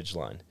that ridge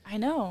line. I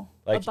know.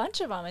 Like- a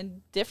bunch of them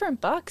and different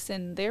bucks,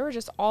 and they were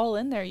just all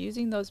in there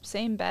using those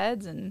same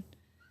beds. And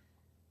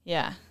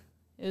yeah,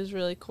 it was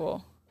really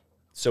cool.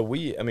 So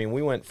we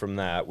went from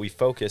that. We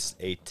focused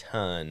a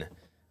ton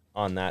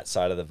on that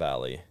side of the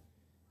valley.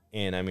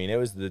 And I mean, it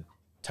was the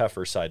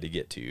tougher side to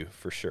get to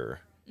for sure.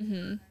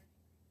 Mm-hmm.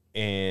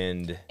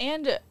 And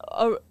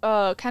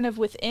kind of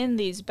within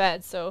these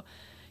beds. So,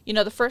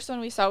 the first one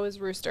we saw was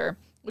Rooster,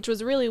 which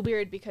was really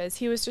weird because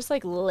he was just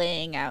like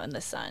laying out in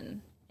the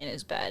sun in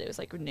his bed. It was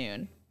like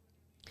noon.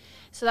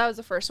 So that was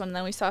the first one. And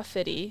then we saw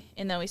Fiddy,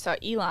 and then we saw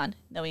Elon.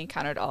 Then we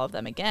encountered all of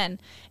them again.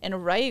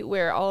 And right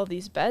where all of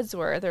these beds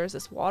were, there was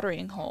this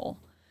watering hole,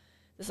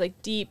 this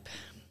like deep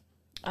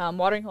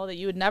watering hole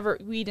that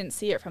we didn't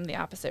see it from the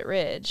opposite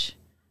ridge.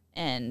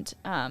 And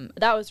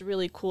that was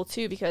really cool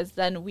too, because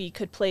then we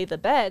could play the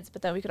beds,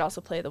 but then we could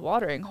also play the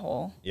watering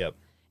hole. Yep.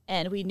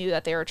 And we knew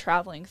that they were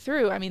traveling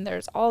through. I mean,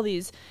 there's all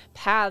these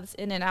paths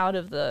in and out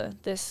of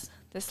this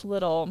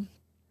little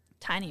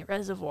tiny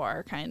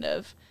reservoir kind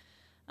of.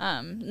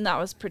 And that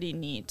was pretty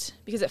neat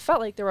because it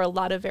felt like there were a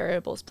lot of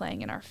variables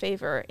playing in our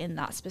favor in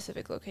that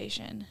specific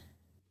location.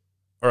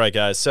 All right,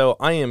 guys. So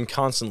I am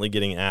constantly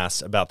getting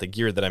asked about the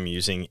gear that I'm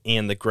using.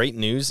 And the great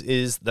news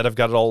is that I've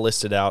got it all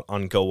listed out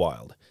on Go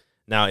Wild.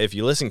 Now, if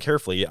you listen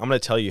carefully, I'm going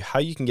to tell you how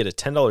you can get a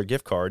 $10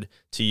 gift card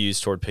to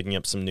use toward picking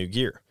up some new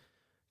gear.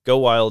 Go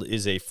Wild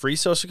is a free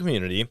social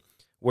community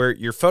where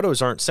your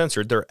photos aren't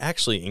censored, they're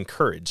actually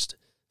encouraged.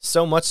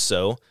 So much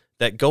so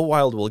that Go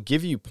Wild will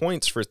give you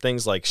points for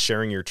things like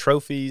sharing your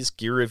trophies,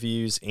 gear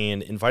reviews,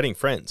 and inviting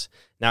friends.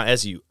 Now,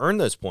 as you earn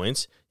those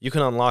points, you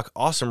can unlock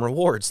awesome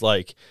rewards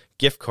like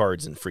gift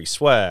cards and free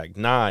swag,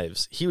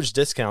 knives, huge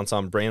discounts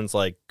on brands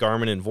like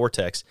Garmin and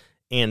Vortex,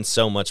 and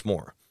so much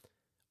more.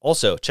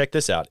 Also, check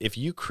this out. If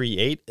you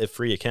create a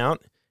free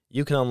account,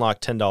 you can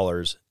unlock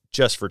 $10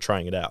 just for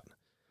trying it out.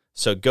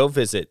 So go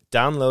visit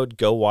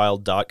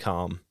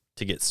downloadgowild.com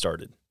to get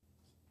started.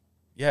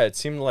 Yeah, it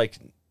seemed like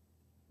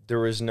there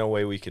was no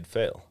way we could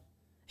fail.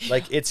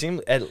 Like it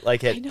seemed at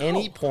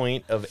any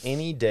point of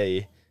any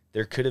day,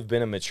 there could have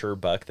been a mature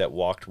buck that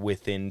walked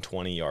within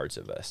 20 yards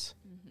of us.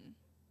 Mm-hmm.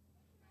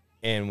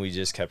 And we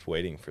just kept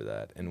waiting for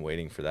that and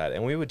waiting for that.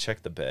 And we would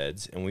check the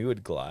beds and we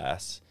would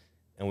glass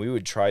and we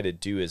would try to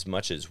do as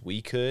much as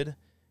we could.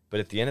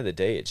 But at the end of the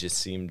day, it just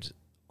seemed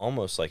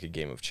almost like a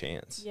game of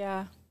chance.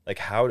 Yeah. Like,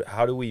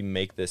 how do we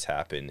make this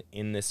happen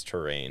in this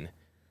terrain?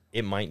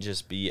 It might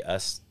just be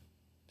us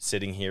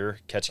sitting here,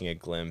 catching a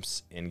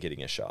glimpse, and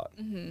getting a shot.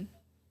 Mm-hmm.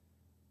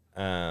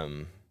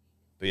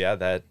 But yeah,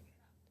 that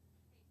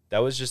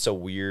was just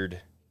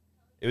it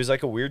was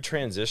like a weird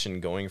transition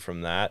going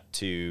from like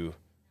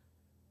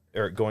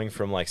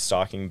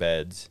stocking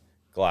beds,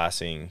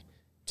 glassing,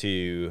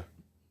 to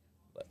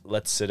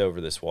let's sit over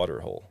this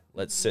water hole.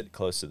 Let's sit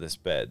close to this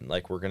bed.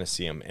 Like, we're going to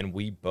see them. And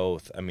we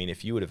both, I mean,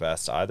 if you would have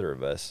asked either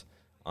of us,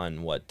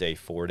 on day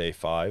 4, day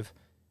 5,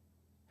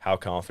 how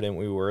confident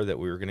we were that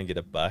we were going to get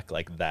a buck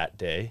like that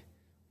day,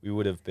 we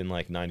would have been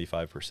like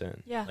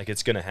 95%. Yeah. Like,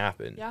 it's going to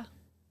happen. Yeah.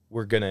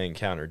 We're going to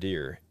encounter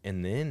deer.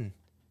 And then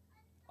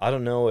I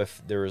don't know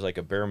if there was like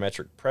a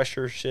barometric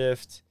pressure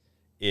shift,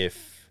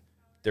 if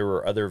there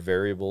were other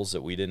variables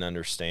that we didn't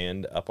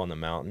understand up on the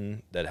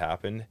mountain that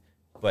happened,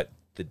 but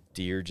the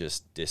deer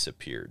just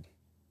disappeared.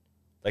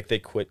 Like, they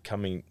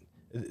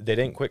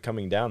didn't quit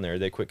coming down there.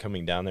 They quit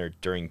coming down there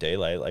during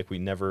daylight. Like, we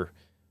never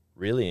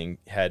really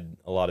had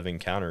a lot of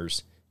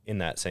encounters in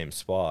that same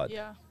spot.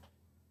 Yeah.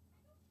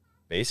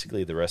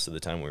 Basically, the rest of the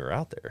time we were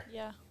out there.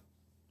 Yeah.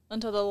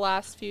 Until the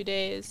last few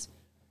days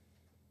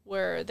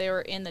where they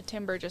were in the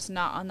timber, just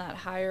not on that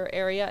higher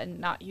area and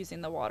not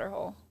using the water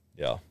hole.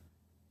 Yeah.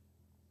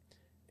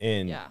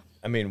 And, yeah.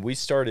 I mean,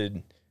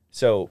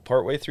 so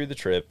partway through the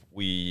trip,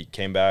 we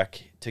came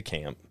back to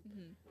camp,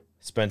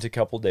 spent a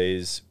couple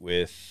days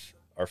with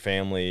our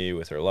family,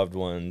 with our loved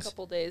ones.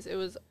 Couple days. It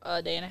was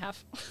a day and a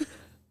half.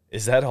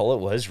 Is that all it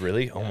was,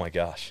 really? Yeah. Oh my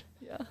gosh.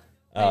 Yeah.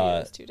 Maybe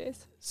it was 2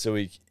 days. So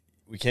we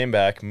came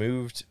back,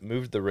 moved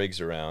the rigs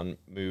around,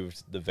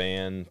 moved the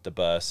van, the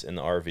bus, and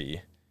the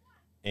RV,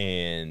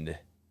 and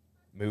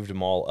moved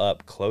them all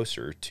up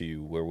closer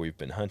to where we've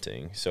been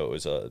hunting. So it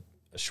was a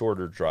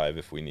shorter drive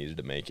if we needed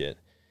to make it.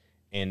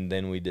 And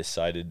then we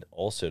decided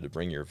also to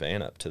bring your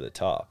van up to the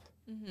top.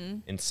 Mm-hmm.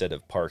 Instead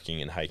of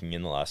parking and hiking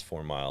in the last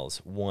 4 miles.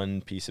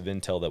 One piece of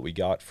intel that we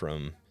got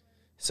from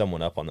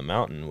someone up on the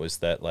mountain was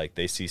that, like,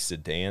 they see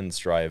sedans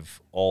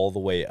drive all the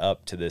way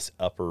up to this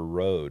upper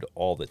road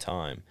all the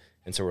time.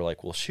 And so we're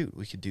like, well, shoot,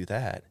 we could do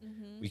that.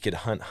 Mm-hmm. We could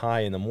hunt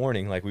high in the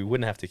morning. Like, we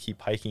wouldn't have to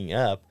keep hiking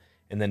up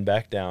and then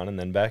back down and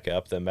then back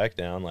up, then back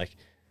down. Like,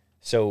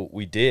 so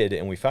we did,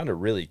 and we found a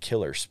really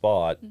killer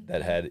spot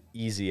that had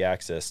easy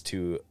access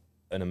to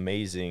an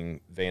amazing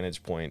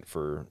vantage point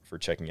for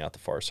checking out the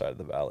far side of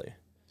the valley.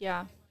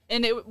 Yeah.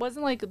 And it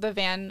wasn't like the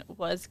van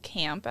was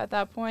camp at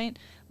that point.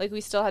 Like, we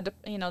still had to,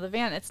 the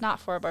van, it's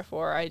not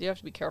 4x4. I do have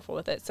to be careful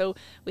with it. So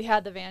we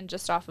had the van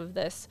just off of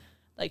this,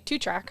 like,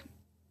 2-track.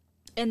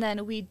 And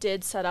then we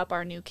did set up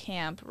our new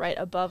camp right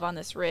above on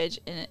this ridge,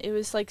 and it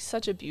was like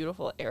such a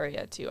beautiful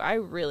area too. I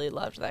really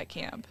loved that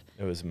camp.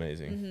 It was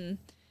amazing. Mm-hmm.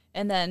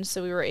 And then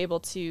so we were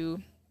able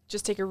to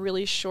just take a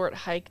really short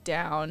hike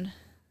down,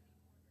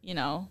 you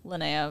know,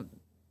 Linnea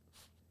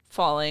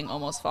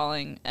almost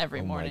falling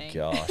every morning.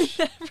 Oh my gosh.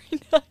 Every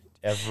night.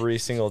 Every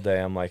single day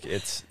I'm like,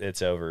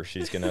 it's over.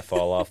 She's going to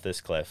fall off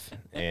this cliff,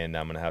 and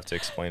I'm going to have to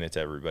explain it to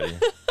everybody.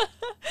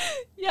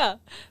 Yeah,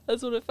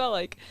 that's what it felt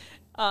like.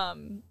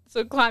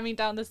 So climbing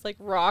down this like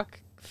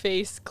rock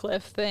face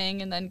cliff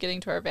thing and then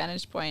getting to our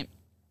vantage point.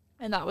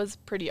 And that was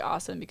pretty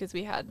awesome because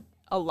we had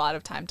a lot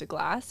of time to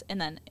glass. And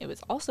then it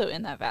was also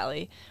in that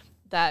valley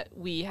that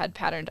we had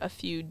patterned a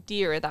few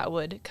deer that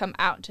would come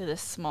out to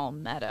this small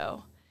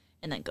meadow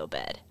and then go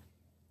bed.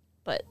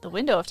 But the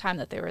window of time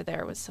that they were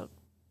there was so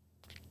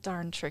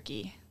darn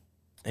tricky.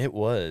 It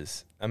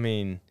was. I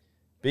mean,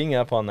 being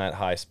up on that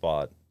high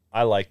spot,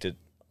 I liked it.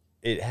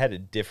 It had a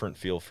different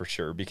feel for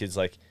sure because,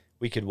 like,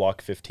 we could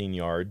walk 15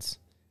 yards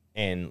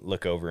and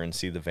look over and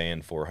see the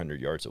van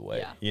 400 yards away,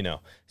 Yeah. you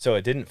know? So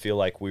it didn't feel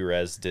like we were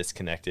as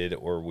disconnected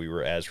or we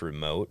were as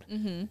remote,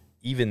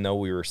 even though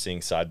we were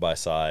seeing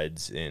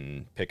side-by-sides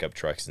in pickup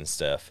trucks and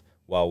stuff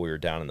while we were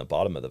down in the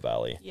bottom of the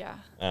valley. Yeah.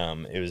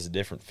 It was a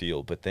different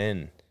feel. But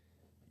then,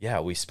 yeah,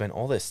 we spent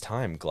all this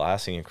time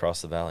glassing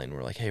across the valley, and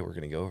we're like, hey, we're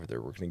going to go over there.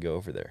 We're going to go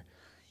over there.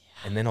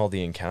 Yeah. And then all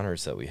the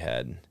encounters that we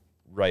had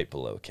right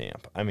below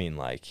camp. I mean,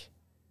 like,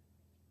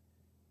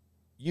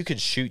 you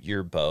could shoot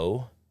your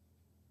bow.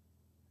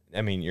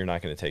 I mean, you're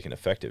not going to take an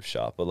effective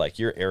shot, but, like,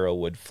 your arrow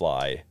would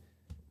fly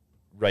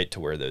right to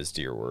where those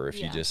deer were if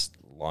you just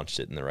launched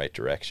it in the right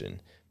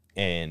direction.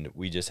 And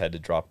we just had to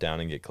drop down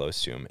and get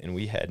close to them. And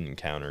we had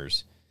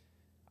encounters,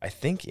 I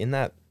think,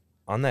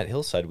 on that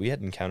hillside, we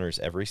had encounters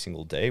every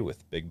single day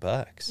with big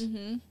bucks.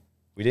 Mm-hmm.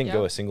 We didn't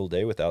go a single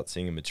day without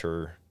seeing a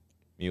mature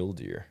mule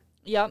deer.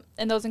 Yep.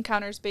 And those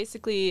encounters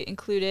basically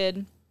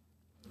included,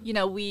 you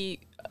know,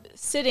 we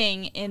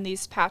sitting in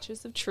these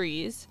patches of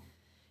trees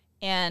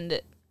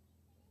and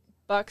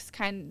bucks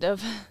kind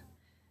of,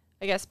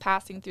 I guess,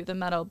 passing through the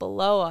meadow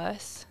below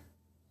us.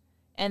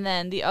 And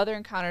then the other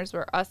encounters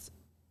were us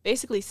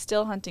basically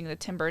still hunting the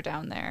timber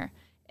down there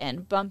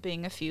and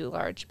bumping a few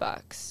large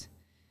bucks.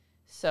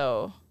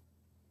 So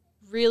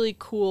really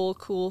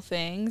cool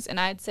things. And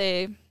I'd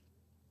say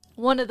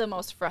one of the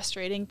most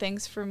frustrating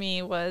things for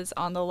me was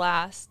on the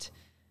last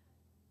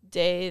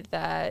day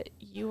that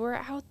you were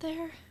out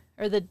there,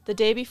 or the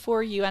day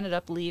before you ended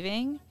up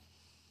leaving.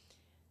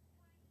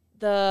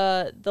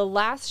 The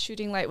last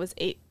shooting light was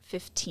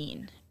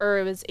 8:15, or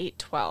it was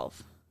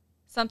 8:12,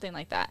 something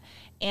like that.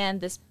 And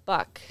this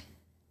buck,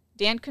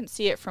 Dan couldn't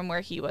see it from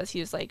where he was.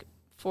 He was like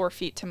 4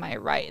 feet to my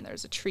right, and there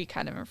was a tree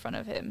kind of in front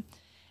of him.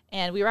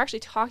 And we were actually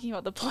talking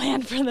about the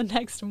plan for the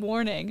next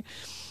morning.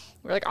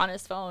 We're like on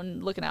his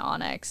phone looking at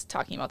Onyx,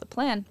 talking about the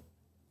plan.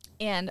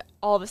 And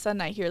all of a sudden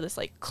I hear this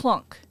like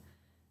clunk.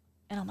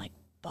 And I'm like,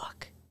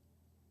 buck.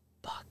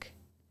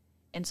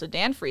 And so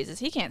Dan freezes.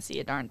 He can't see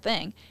a darn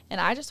thing.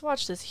 And I just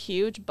watched this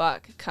huge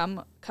buck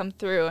come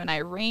through, and I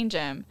range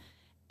him.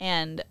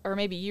 Or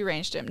maybe you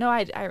ranged him. No,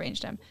 I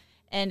ranged him.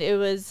 And it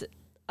was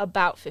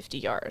about 50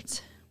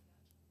 yards.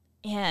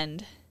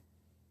 And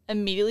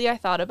immediately I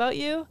thought about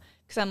you.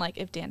 Because I'm like,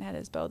 if Dan had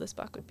his bow, this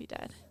buck would be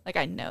dead. Like,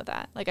 I know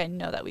that. Like, I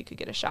know that we could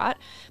get a shot.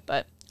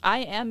 But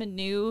I'm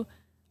new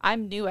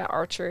at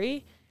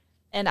archery,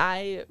 and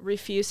I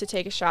refuse to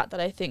take a shot that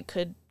I think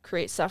could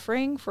create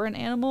suffering for an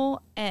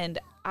animal. And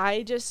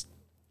I just,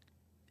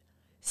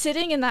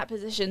 sitting in that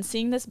position,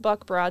 seeing this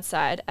buck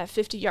broadside at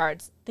 50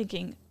 yards,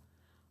 thinking,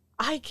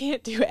 I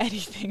can't do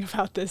anything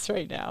about this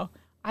right now.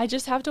 I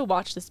just have to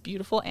watch this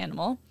beautiful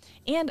animal.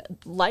 And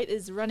light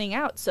is running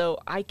out, so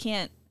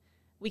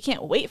we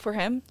can't wait for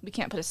him. We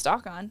can't put a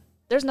stalk on.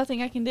 There's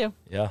nothing I can do.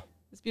 Yeah.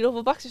 This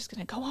beautiful buck's just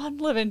going to go on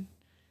living,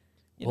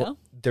 you know?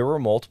 There were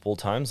multiple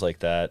times like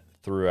that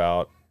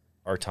throughout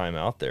our time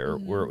out there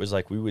where it was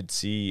like we would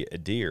see a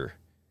deer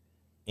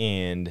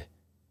and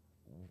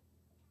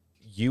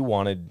you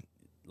wanted,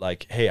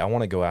 like, hey, I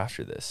want to go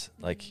after this.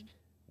 Like,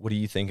 what do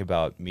you think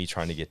about me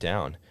trying to get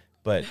down?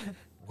 But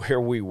where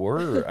we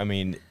were, I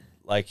mean,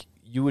 like,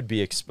 you would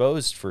be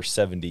exposed for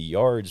 70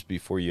 yards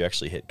before you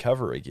actually hit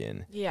cover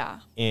again.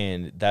 Yeah.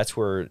 And that's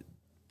where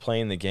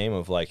playing the game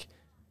of, like,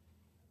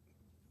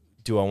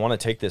 do I want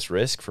to take this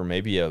risk for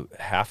maybe a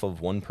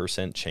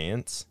 0.5%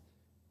 chance,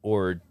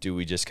 or do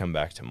we just come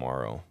back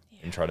tomorrow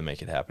and try to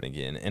make it happen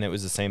again? And it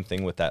was the same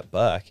thing with that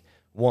buck.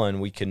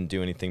 One, we couldn't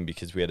do anything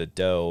because we had a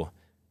doe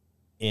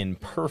in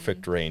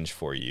perfect range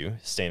for you,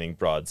 standing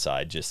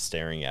broadside, just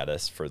staring at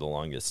us for the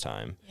longest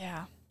time.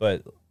 Yeah.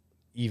 But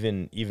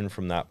even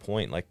from that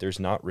point, like, there's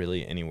not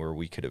really anywhere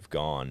we could have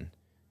gone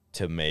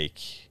to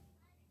make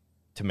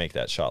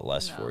that shot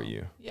less for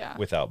you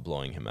without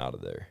blowing him out of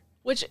there.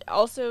 Which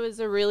also is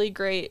a really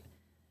great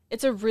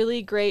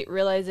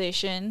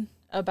realization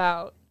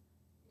about,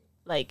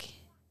 like,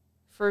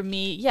 for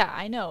me,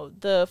 I know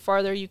the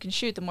farther you can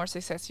shoot, the more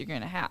success you're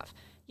going to have.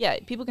 Yeah,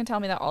 people can tell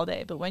me that all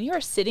day, but when you are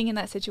sitting in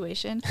that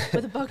situation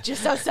with a buck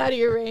just outside of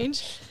your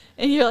range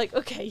And you're like,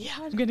 okay, yeah,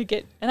 I'm going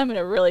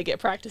to really get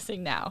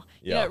practicing now.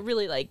 Yeah. You know, it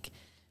really like,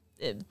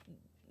 it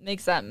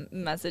makes that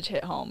message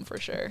hit home for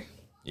sure.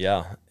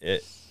 Yeah.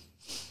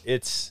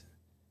 It's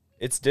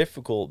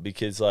difficult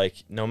because,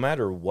 like, no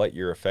matter what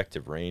your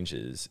effective range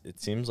is, it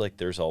seems like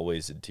there's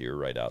always a deer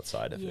right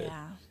outside of it.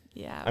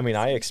 Yeah. I mean,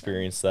 I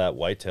experienced that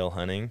whitetail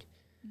hunting.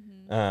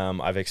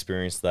 I've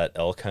experienced that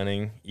elk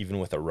hunting, even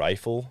with a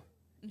rifle,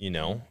 you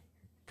know,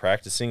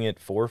 practicing at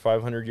 400 or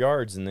 500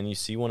 yards, and then you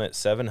see one at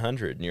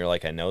 700, and you're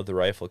like, I know the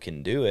rifle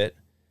can do it,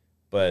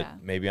 but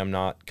maybe I'm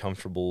not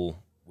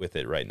comfortable with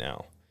it right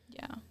now.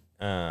 Yeah.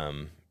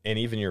 And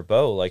even your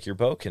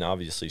bow can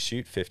obviously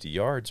shoot 50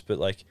 yards, but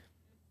like,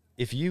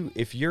 if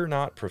you're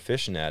not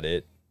proficient at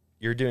it,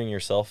 you're doing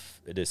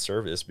yourself a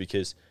disservice,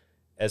 because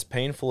as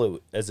painful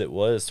as it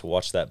was to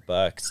watch that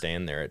buck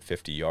stand there at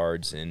 50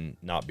 yards and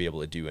not be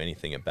able to do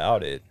anything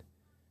about it,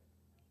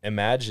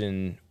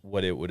 imagine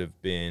what it would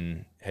have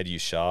been had you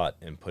shot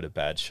and put a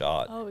bad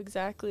shot. Oh,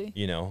 exactly.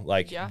 You know,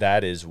 like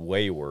that is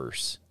way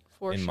worse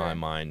in my sure.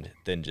 mind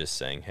than just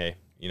saying, hey,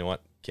 you know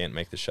what? Can't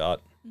make the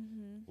shot.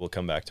 We'll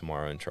come back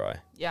tomorrow and try.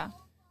 Yeah.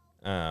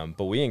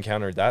 But we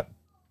encountered that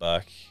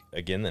buck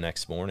again the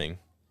next morning.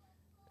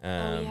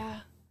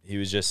 He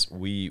was just,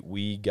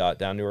 we got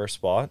down to our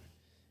spot,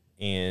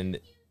 and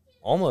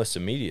almost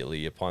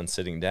immediately upon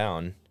sitting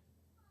down,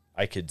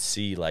 I could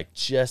see, like,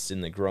 just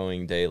in the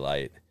growing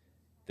daylight,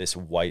 this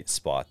white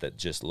spot that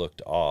just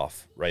looked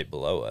off right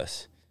below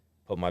us.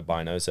 Put my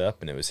binos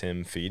up, and it was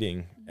him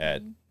feeding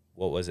at,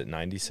 what was it,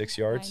 96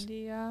 yards? 90,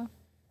 yeah.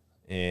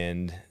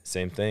 And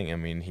same thing. I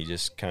mean, he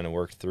just kind of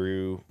worked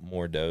through,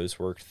 more does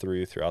worked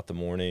throughout the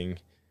morning.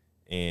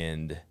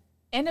 And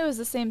it was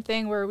the same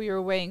thing where we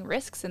were weighing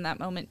risks in that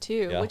moment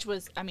too, which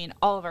was, I mean,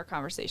 all of our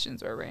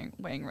conversations were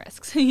weighing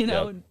risks, you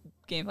know, and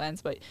game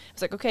plans. But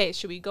it's like, okay,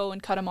 should we go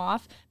and cut him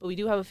off? But we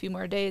do have a few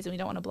more days, and we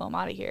don't want to blow him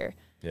out of here.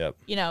 Yep.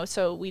 You know,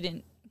 so we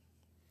didn't.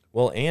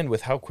 Well, and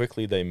with how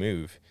quickly they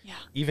move,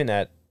 even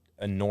at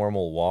a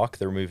normal walk,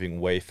 they're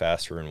moving way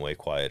faster and way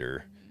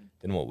quieter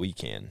than what we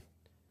can.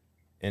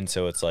 And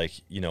so it's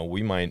like, you know,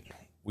 we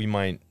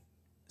might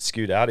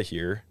scoot out of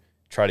here,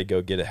 try to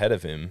go get ahead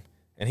of him,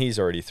 and he's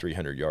already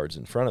 300 yards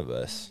in front of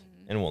us,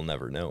 and we'll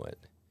never know it.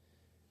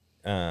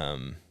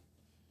 And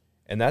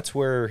that's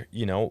where,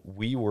 you know,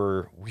 we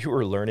were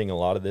learning a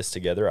lot of this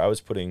together. I was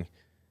putting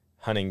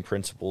hunting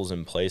principles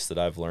in place that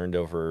I've learned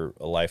over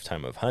a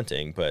lifetime of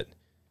hunting, but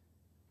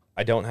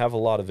I don't have a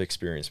lot of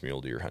experience mule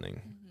deer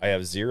hunting. I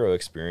have zero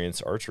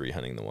experience archery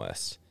hunting the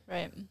West.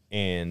 Right.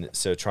 And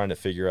so trying to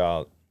figure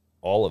out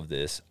all of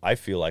this, I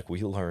feel like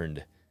we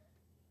learned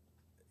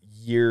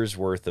years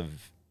worth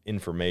of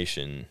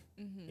information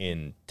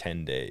in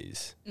 10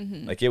 days.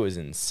 Like, it was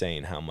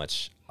insane how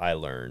much I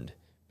learned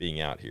being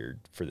out here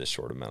for this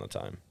short amount of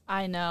time.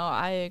 I know,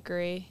 I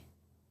agree.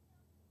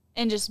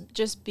 And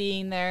just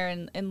being there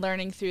and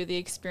learning through the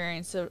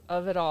experience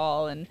of it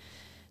all and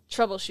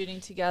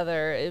troubleshooting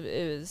together,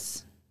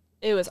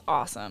 it was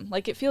awesome.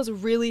 Like, it feels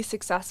really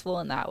successful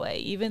in that way,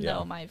 even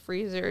though my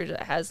freezer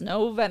has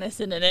no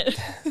venison in it.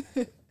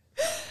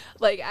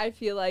 Like, I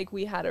feel like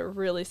we had a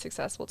really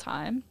successful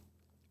time.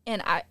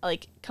 And I,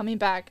 like, coming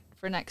back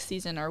for next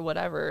season or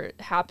whatever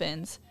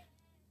happens,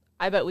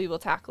 I bet we will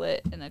tackle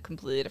it in a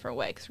completely different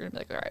way, because we're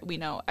going to be like, all right, we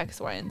know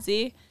X, Y, and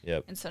Z.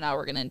 Yep. And so now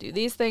we're going to do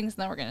these things,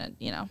 and then we're going to,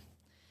 you know.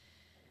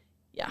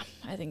 Yeah,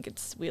 I think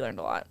we learned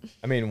a lot.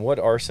 I mean, what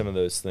are some of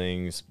those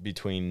things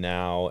between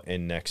now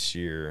and next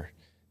year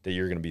that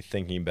you're going to be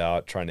thinking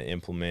about trying to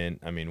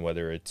implement? I mean,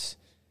 whether it's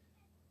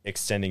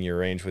extending your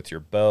range with your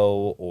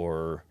bow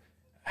or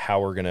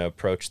how we're going to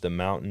approach the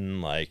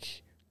mountain,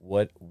 like,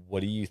 what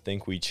do you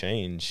think we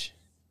change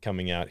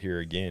coming out here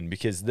again?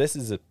 Because this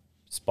is a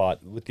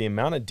spot with the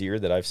amount of deer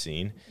that I've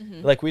seen,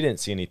 like, we didn't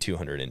see any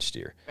 200-inch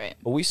deer. Right.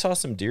 But we saw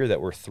some deer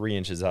that were 3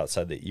 inches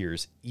outside the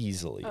ears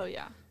easily. Oh,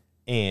 yeah.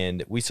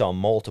 And we saw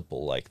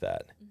multiple like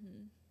that.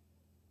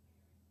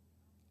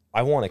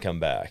 I want to come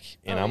back,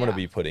 and I'm going to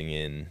be putting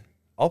in,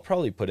 I'll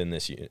probably put in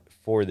this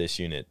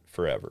unit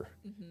forever.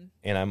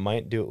 And I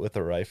might do it with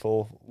a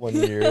rifle one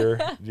year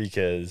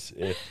because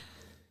I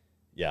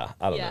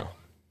don't know.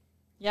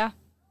 Yeah.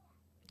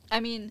 I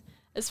mean,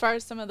 as far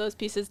as some of those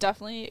pieces,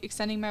 definitely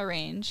extending my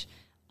range,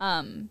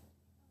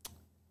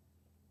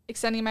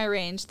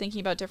 thinking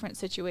about different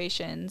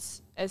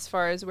situations as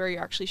far as where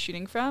you're actually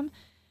shooting from.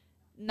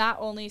 Not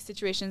only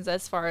situations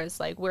as far as,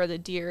 like, where the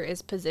deer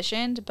is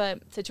positioned,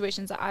 but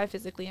situations that I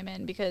physically am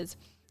in, because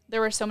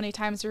there were so many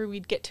times where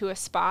we'd get to a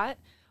spot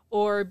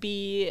or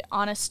be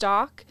on a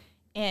stalk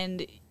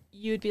and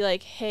you'd be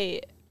like,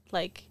 hey,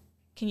 like,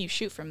 can you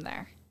shoot from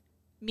there?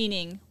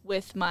 Meaning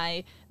with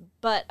my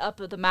butt up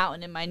of the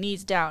mountain and my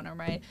knees down or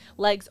my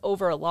legs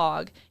over a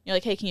log. You're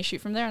like, hey, can you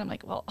shoot from there? And I'm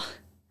like, well,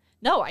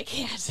 no, I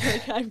can't.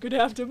 Like, I'm going to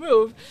have to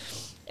move.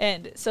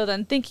 And so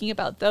then thinking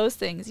about those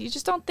things, you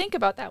just don't think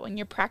about that when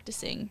you're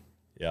practicing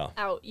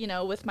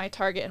out, with my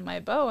target and my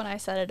bow, and I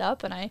set it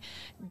up and I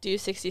do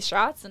 60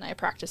 shots and I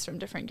practice from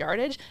different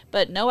yardage.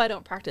 But no, I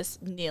don't practice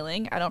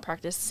kneeling. I don't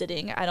practice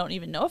sitting. I don't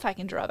even know if I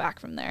can draw back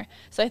from there.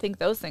 So I think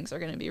those things are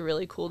going to be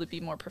really cool to be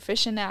more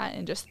proficient at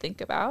and just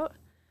think about.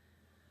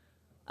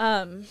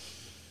 I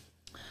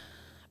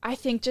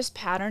think just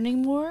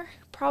patterning more,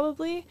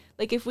 probably.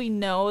 Like if we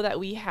know that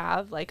we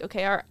have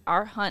okay,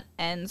 our hunt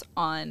ends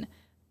on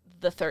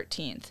the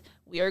 13th.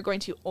 We are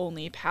going to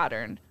only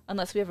pattern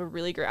unless we have a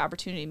really great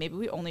opportunity. Maybe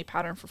we only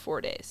pattern for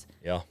 4 days.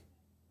 Yeah.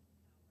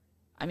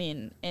 I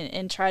mean,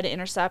 and try to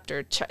intercept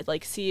or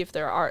see if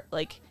there are,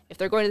 if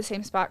they're going to the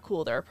same spot,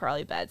 cool, there are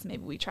probably beds.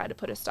 Maybe we try to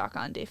put a stock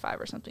on day 5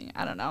 or something.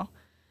 I don't know.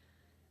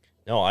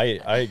 No,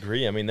 I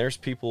agree. I mean, there's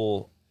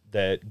people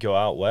that go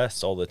out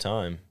west all the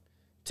time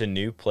to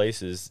new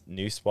places,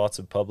 new spots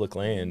of public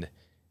land,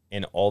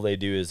 and all they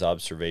do is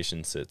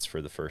observation sits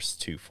for the first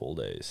 2 full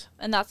days.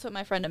 And that's what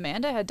my friend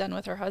Amanda had done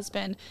with her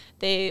husband.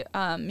 They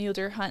mule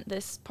deer hunt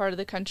this part of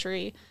the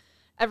country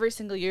every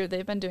single year.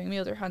 They've been doing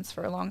mule deer hunts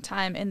for a long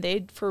time,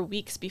 and for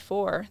weeks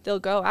before, they'll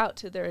go out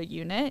to their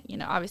unit,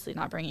 obviously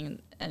not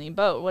bringing any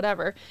boat,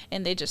 whatever,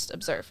 and they just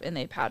observe, and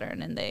they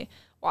pattern, and they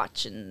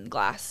watch and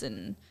glass,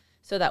 and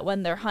so that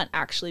when their hunt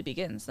actually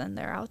begins, then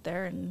they're out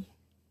there and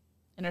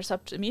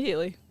intercept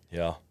immediately.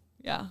 Yeah.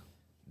 Yeah.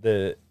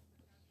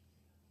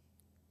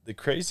 The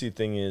crazy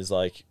thing is,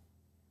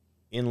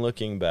 in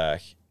looking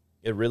back,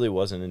 it really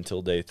wasn't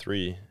until day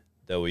 3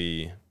 that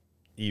we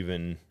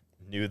even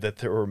knew that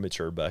there were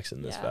mature bucks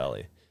in this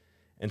valley.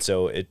 And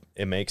so it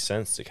makes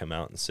sense to come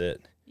out and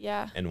sit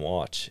and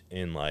watch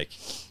and,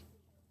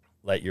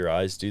 let your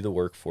eyes do the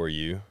work for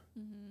you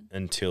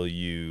until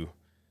you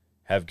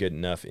have good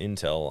enough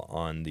intel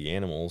on the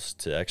animals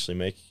to actually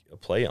make a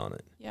play on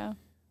it. Yeah.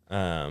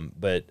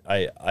 But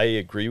I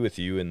agree with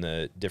you in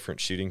the different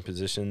shooting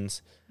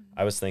positions.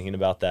 I was thinking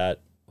about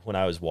that when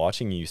I was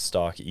watching you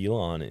stalk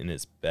Elon in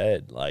his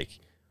bed.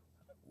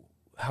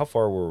 How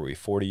far were we?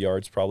 40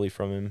 yards probably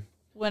from him?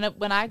 When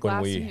I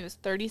glassed him, he was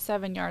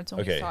 37 yards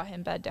when we saw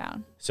him bed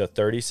down. So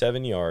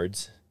 37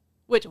 yards.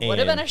 Which would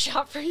have been a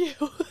shot for you.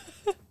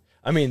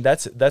 I mean,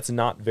 that's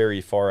not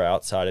very far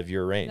outside of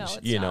your range.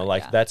 No,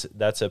 it's not,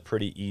 that's a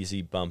pretty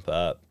easy bump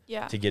up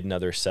to get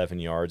another 7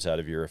 yards out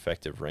of your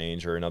effective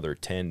range, or another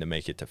 10 to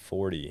make it to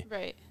 40.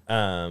 Right.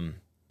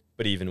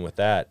 But even with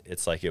that,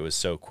 it's it was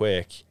so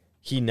quick.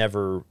 He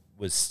never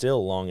was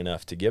still long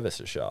enough to give us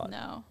a shot.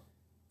 No.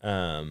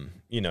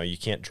 You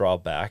can't draw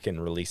back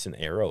and release an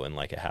arrow in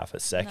a half a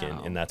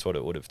second, and that's what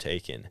it would have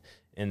taken.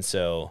 And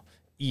so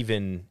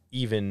even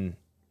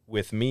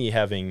with me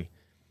having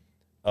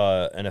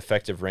an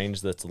effective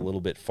range that's a little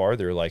bit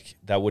farther,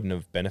 that wouldn't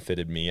have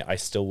benefited me. I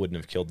still wouldn't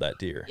have killed that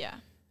deer. Yeah.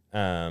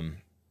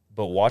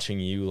 But watching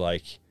you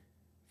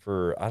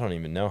for I don't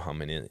even know how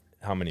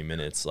many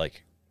minutes,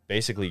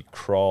 basically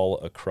crawl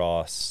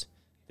across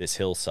this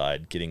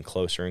hillside, getting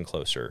closer and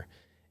closer.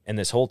 And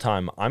this whole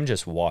time I'm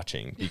just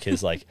watching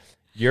because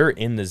you're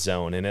in the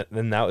zone,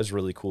 and that was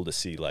really cool to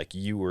see.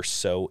 You were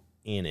so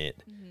in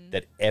it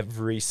that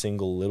every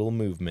single little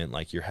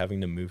movement, you're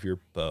having to move your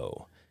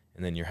bow,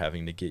 and then you're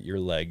having to get your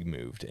leg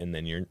moved, and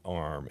then your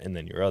arm, and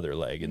then your other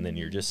leg, and then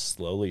you're just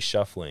slowly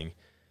shuffling.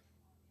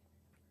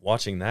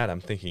 Watching that,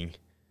 I'm thinking,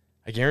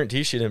 I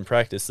guarantee she didn't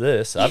practice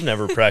this. I've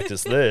never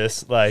practiced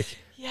this.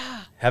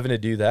 Having to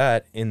do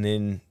that, and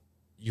then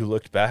you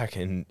looked back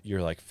and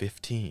you're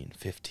 15.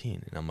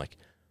 And I'm like,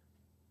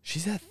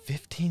 she's at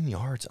 15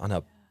 yards on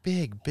a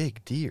big,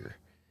 big deer.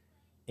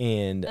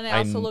 And I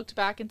also looked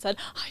back and said,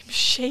 I'm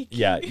shaking.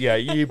 Yeah,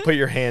 you put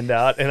your hand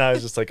out, and I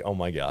was just like, oh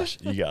my gosh,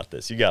 you got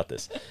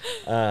this.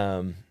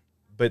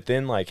 But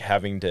then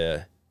having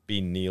to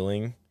be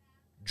kneeling,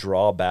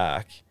 draw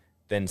back,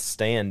 then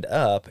stand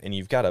up, and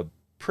you've got a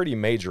pretty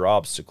major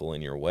obstacle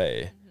in your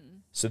way.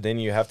 So then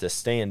you have to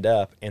stand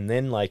up and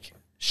then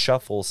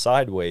shuffle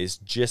sideways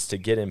just to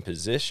get in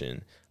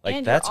position.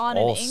 And that's on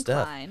all an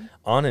stuff incline,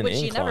 on an which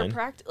incline. you never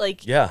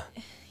practice. Yeah.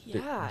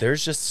 Yeah.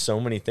 There's just so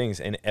many things,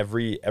 and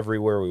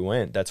everywhere we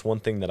went, that's one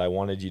thing that I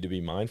wanted you to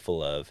be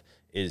mindful of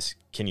is,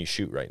 can you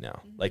shoot right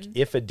now?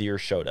 If a deer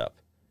showed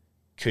up,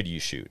 could you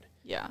shoot?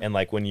 Yeah. And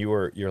when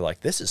you're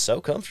this is so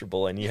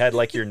comfortable, and you had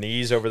your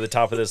knees over the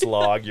top of this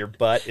log, your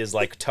butt is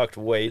tucked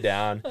way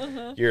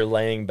down, you're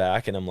laying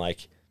back, and I'm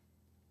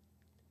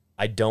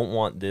I don't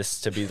want this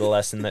to be the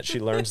lesson that she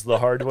learns the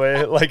hard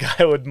way.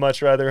 I would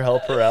much rather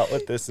help her out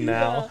with this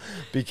now,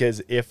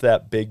 because if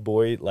that big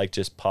boy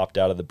just popped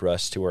out of the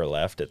brush to our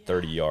left at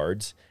 30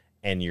 yards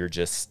and you're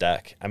just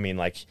stuck, I mean,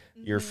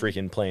 you're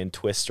freaking playing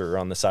Twister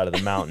on the side of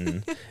the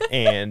mountain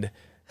and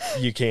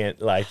you can't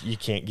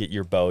get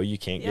your bow, you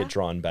can't get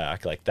drawn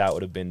back. That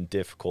would have been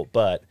difficult,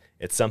 but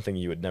it's something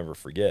you would never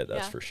forget.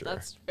 That's for sure.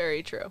 That's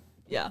very true.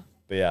 Yeah.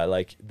 But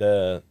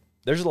yeah,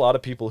 there's a lot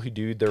of people who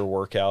do their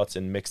workouts,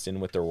 and mixed in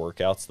with their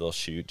workouts, they'll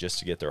shoot just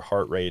to get their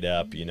heart rate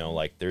up.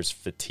 There's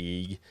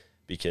fatigue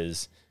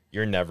because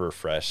you're never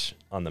fresh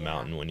on the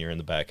mountain when you're in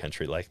the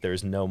backcountry.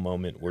 There's no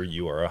moment where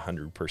you are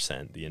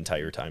 100% the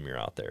entire time you're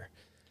out there.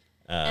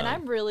 And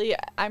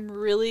I'm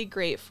really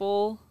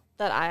grateful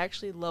that I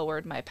actually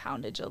lowered my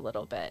poundage a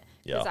little bit.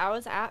 Because Yeah. I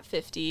was at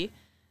 50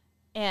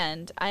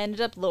 and I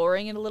ended up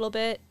lowering it a little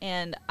bit.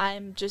 And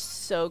I'm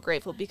just so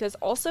grateful because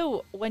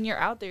also when you're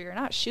out there, you're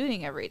not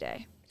shooting every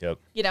day. Yep.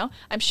 You know,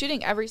 I'm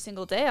shooting every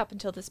single day up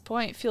until this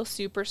point. Feel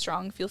super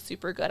strong, feel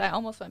super good. I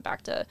almost went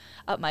back to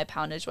up my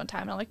poundage one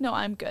time. And I'm like, no,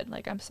 I'm good.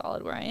 Like, I'm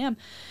solid where I am.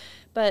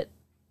 But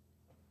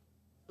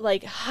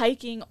like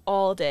hiking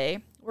all day,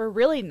 we're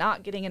really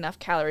not getting enough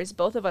calories.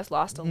 Both of us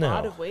lost a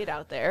lot of weight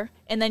out there.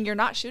 And then you're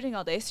not shooting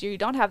all day, so you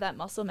don't have that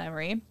muscle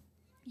memory.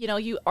 You know,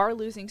 you are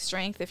losing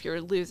strength if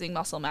you're losing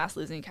muscle mass,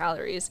 losing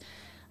calories.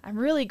 I'm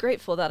really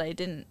grateful that I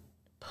didn't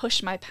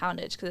push my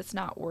poundage because it's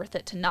not worth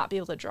it to not be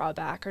able to draw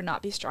back or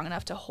not be strong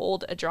enough to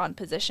hold a drawn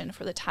position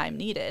for the time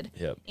needed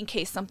in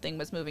case something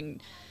was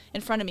moving in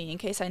front of me, in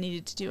case I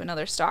needed to do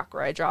another stock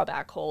where I draw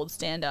back, hold,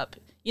 stand up,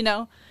 you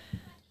know?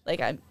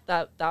 Like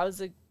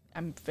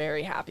I'm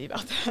very happy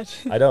about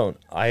that.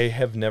 I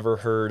have never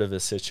heard of a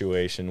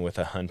situation with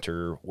a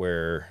hunter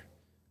where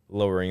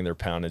lowering their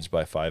poundage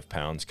by 5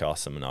 pounds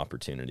costs them an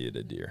opportunity at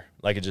a deer.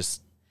 Like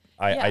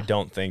I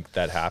don't think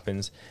that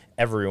happens.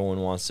 Everyone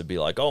wants to be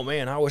like, oh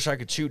man, I wish I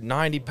could shoot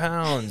 90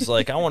 pounds.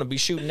 Like I want to be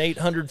shooting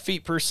 800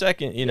 feet per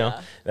second. You know,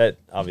 that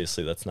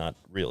obviously that's not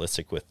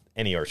realistic with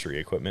any archery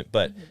equipment.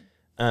 But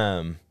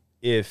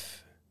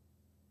if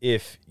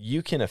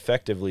you can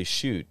effectively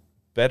shoot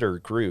better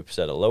groups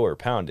at a lower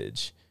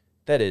poundage,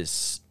 that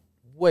is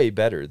way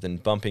better than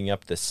bumping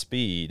up the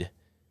speed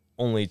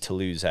only to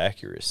lose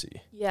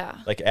accuracy. Yeah.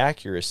 Like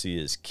accuracy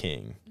is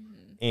king.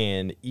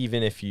 And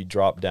even if you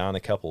drop down a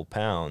couple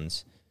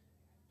pounds,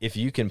 if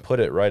you can put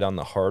it right on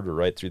the heart or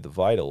right through the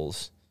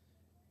vitals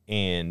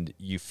and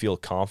you feel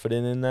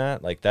confident in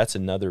that, like that's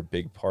another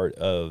big part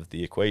of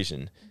the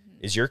equation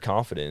is your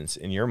confidence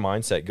and your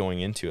mindset going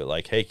into it.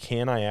 Like, hey,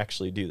 can I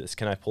actually do this?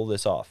 Can I pull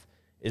this off?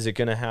 Is it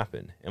going to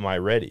happen? Am I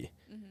ready?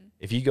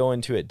 If you go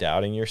into it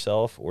doubting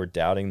yourself or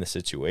doubting the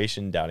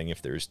situation, doubting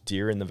if there's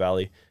deer in the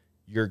valley,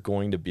 you're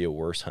going to be a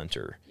worse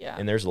hunter. Yeah.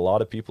 And there's a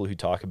lot of people who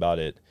talk about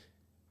it.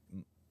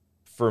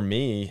 For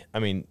me, I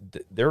mean,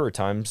 there were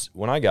times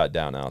when I got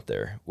down out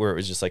there where it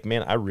was just like,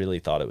 man, I really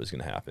thought it was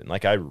going to happen.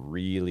 Like I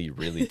really,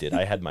 really did.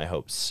 I had my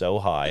hopes so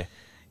high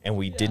and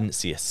we didn't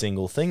see a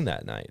single thing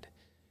that night.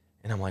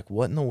 And I'm like,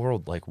 what in the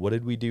world? Like, what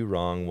did we do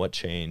wrong? What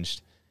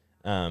changed?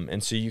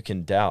 And so you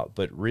can doubt,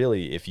 but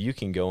really if you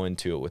can go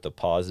into it with a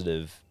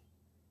positive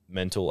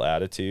mental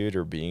attitude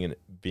or being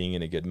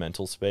in a good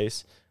mental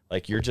space,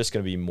 like you're just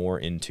going to be more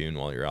in tune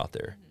while you're out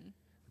there.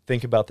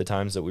 Think about the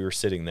times that we were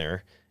sitting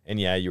there and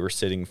you were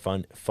sitting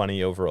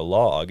funny over a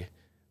log,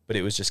 but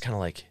it was just kind of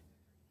like,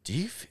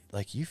 you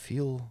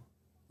feel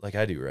like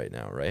I do right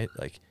now, right?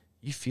 Like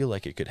you feel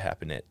like it could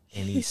happen at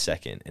any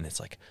second. And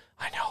it's like,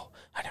 I know.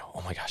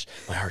 Oh my gosh,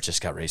 my heart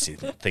just got racing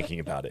thinking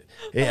about it.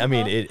 I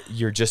mean,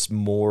 you're just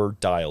more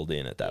dialed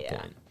in at that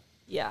point.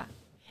 Yeah.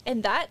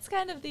 And that's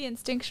kind of the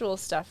instinctual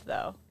stuff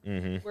though,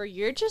 where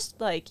you're just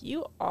like,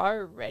 you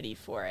are ready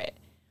for it.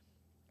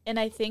 And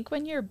I think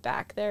when you're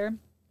back there,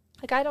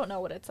 like, I don't know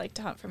what it's like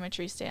to hunt from a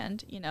tree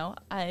stand, you know,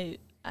 I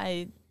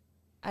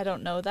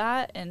don't know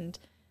that. And,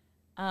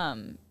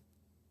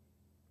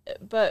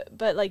 but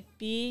like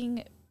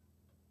being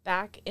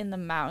back in the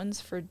mountains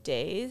for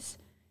days,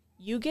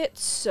 you get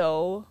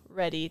so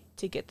ready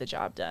to get the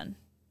job done.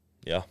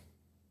 Yeah.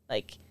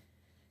 Like,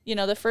 you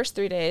know, the first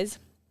 3 days,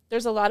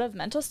 there's a lot of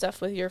mental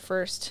stuff with your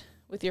first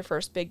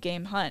big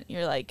game hunt.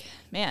 You're like,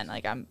 man,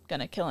 like I'm going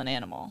to kill an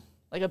animal.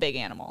 Like a big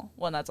animal,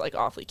 one that's like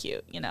awfully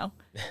cute, you know?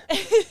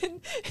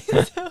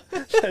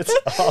 That's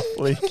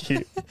awfully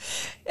cute.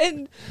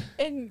 And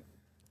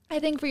I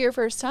think for your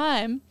first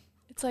time,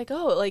 it's like,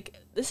 oh, like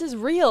this is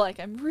real. Like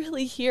I'm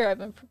really here. I've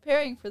been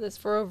preparing for this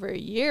for over a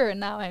year and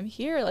now I'm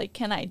here. Like,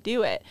 can I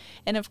do it?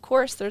 And of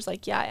course there's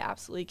like, yeah, I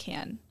absolutely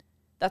can.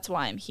 That's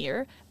why I'm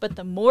here. But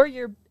the more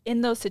you're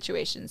in those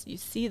situations, you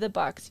see the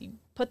bucks, you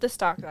put the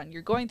stock on,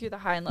 you're going through the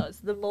high and lows,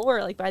 the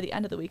lower, like by the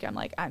end of the week, I'm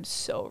like, I'm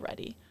so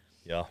ready.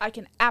 Yeah. I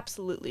can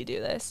absolutely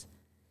do this.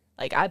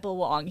 Like, I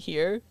belong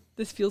here.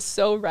 This feels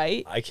so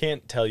right. I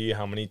can't tell you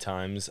how many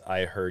times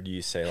I heard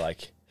you say,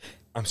 like,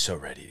 I'm so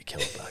ready to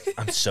kill a buck.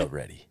 I'm so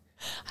ready.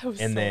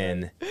 And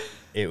then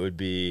it would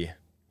be,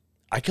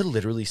 I could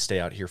literally stay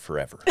out here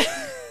forever.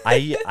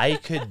 I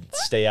could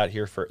stay out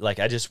here for, like,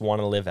 I just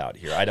want to live out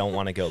here. I don't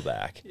want to go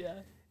back. Yeah.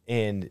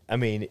 And, I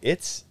mean,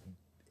 it's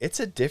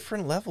a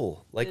different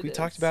level. Like we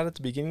talked is. about at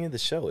the beginning of the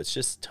show. It's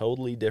just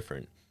totally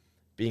different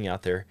being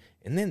out there.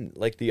 And then,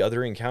 like, the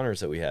other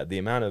encounters that we had, the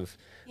amount of,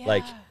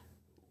 like,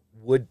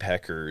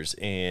 woodpeckers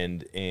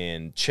and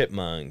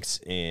chipmunks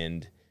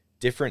and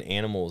different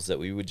animals that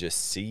we would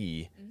just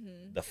see.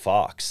 The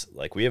fox,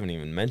 like, we haven't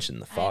even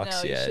mentioned the fox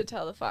I know, yet. You should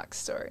tell the fox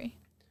story.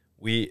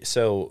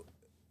 So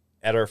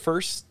at our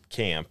first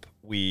camp,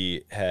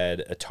 we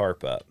had a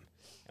tarp up,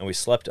 and we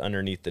slept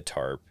underneath the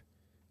tarp.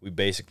 We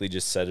basically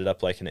just set it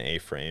up like an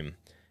A-frame,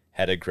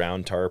 had a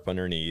ground tarp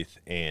underneath,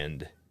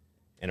 and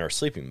our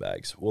sleeping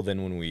bags. Well,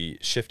 then when we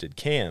shifted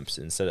camps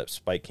and set up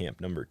spike camp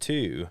number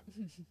 2,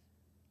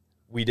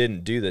 we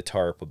didn't do the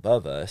tarp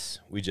above us.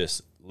 We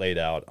just laid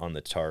out on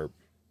the tarp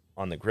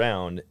on the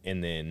ground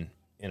and then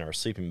in our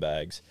sleeping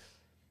bags.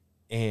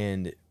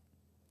 And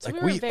So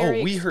like we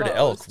heard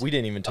elk. exposed. We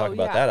didn't even talk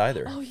about yeah. that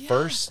either. Oh, yeah.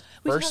 First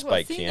We didn't talk about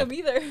spike seeing camp. them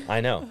either.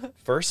 I know.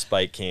 First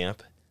spike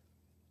camp,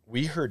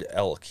 we heard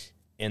elk,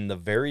 and the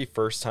very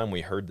first time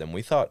we heard them,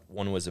 we thought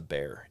one was a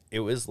bear.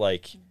 It was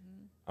like,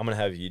 I'm gonna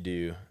have you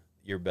do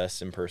your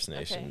best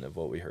impersonation Okay. of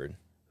what we heard.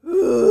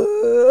 That's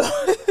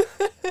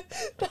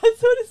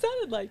what it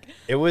sounded like.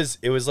 It was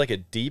like a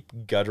deep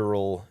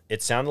guttural.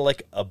 It sounded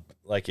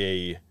like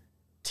a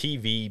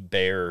TV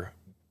bear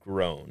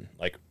groan,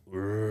 like.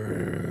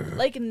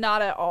 Like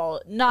not at all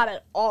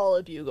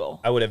a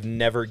bugle. I would have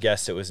never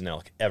guessed it was an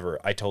elk ever.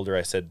 I told her,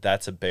 I said,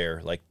 that's a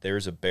bear. Like,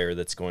 there's a bear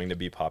that's going to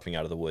be popping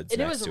out of the woods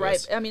And it next was to right.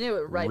 us. I mean, it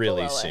was right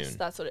really below soon. us.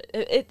 That's what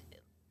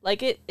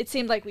it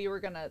seemed like we were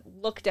gonna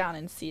look down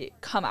and see it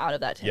come out of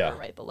that timber Yeah.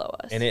 right below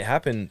us. And it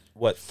happened,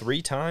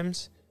 3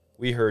 times?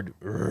 We heard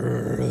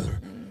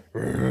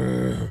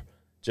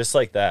just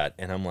like that.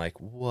 And I'm like,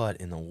 what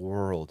in the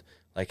world?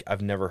 Like,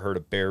 I've never heard a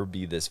bear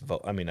be this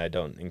I mean, I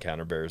don't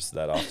encounter bears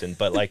that often,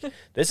 but like,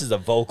 this is a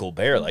vocal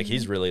bear. Like,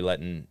 he's really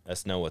letting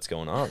us know what's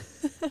going on.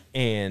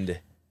 And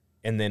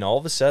then all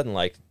of a sudden,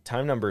 like,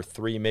 time number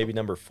 3, maybe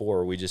number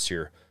 4, we just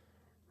hear,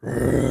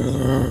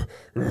 and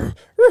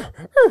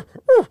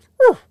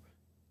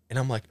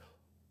I'm like,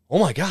 oh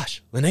my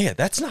gosh, Linnea,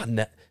 that's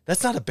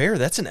not a bear,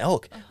 that's an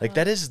elk. Like,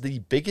 that is the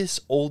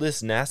biggest,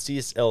 oldest,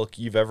 nastiest elk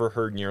you've ever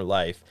heard in your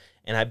life.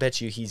 And I bet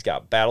you he's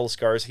got battle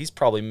scars. He's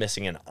probably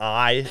missing an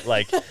eye.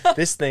 Like,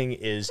 this thing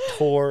is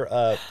tore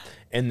up.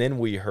 And then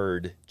we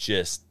heard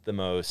just the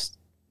most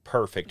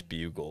perfect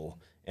bugle.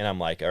 And I'm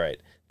like, all right,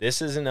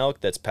 this is an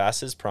elk that's past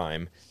his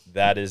prime.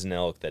 That is an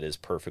elk that is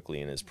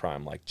perfectly in his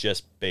prime, like,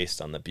 just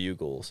based on the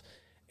bugles.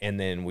 And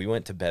then we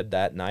went to bed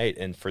that night.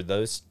 And for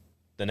the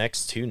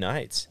next 2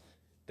 nights,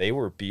 they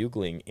were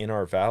bugling in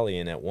our valley.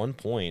 And at one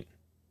point,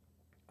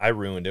 I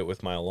ruined it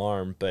with my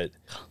alarm, but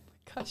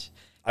gosh.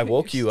 I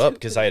woke you up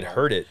because I had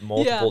heard it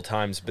multiple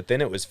times, but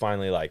then it was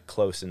finally like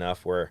close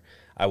enough where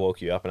I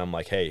woke you up and I'm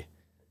like, hey,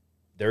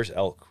 there's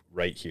elk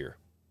right here.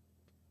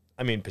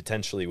 I mean,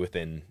 potentially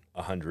within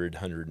 100,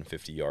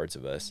 150 yards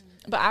of us.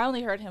 But I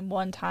only heard him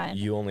one time.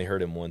 You only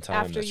heard him one time.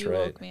 After That's you right.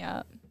 woke me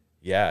up.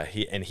 Yeah,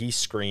 he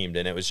screamed,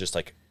 and it was just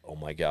like, oh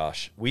my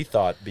gosh. We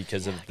thought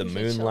because of the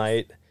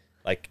moonlight,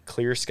 like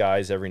clear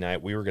skies every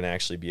night, we were going to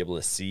actually be able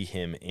to see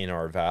him in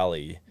our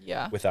valley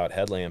without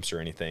headlamps or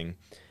anything.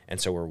 And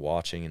so we're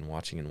watching and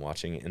watching and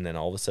watching, and then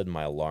all of a sudden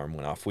my alarm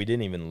went off. We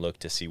didn't even look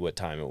to see what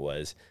time it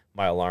was.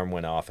 My alarm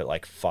went off at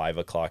like 5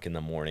 o'clock in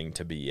the morning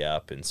to be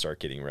up and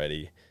start getting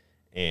ready,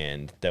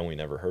 and then we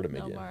never heard him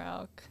again. No more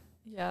elk.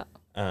 Yeah.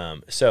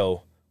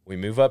 So we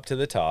move up to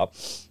the top.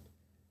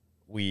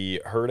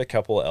 We heard a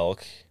couple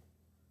elk.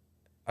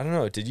 I don't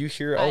know. Did you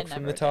hear elk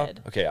from the top?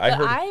 Did. Okay,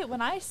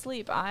 When I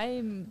sleep,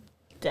 I'm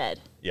dead.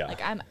 Yeah.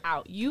 Like, I'm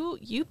out.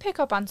 You pick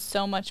up on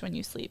so much when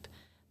you sleep.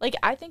 Like,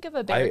 I think if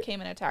a bear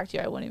came and attacked you,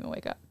 I wouldn't even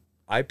wake up.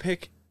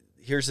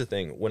 Here's the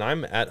thing. When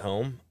I'm at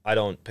home, I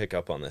don't pick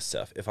up on this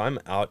stuff. If I'm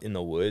out in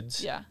the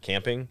woods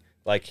camping,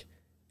 like,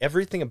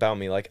 everything about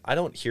me, like, I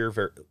don't hear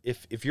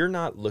if you're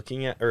not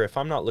looking at, or if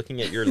I'm not looking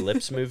at your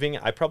lips moving,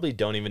 I probably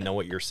don't even know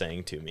what you're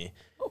saying to me.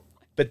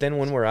 But then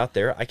when we're out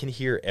there, I can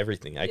hear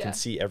everything. I can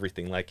see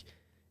everything. Like,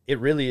 it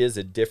really is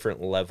a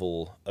different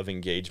level of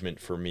engagement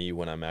for me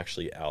when I'm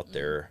actually out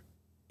there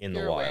in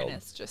the wild.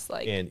 Awareness just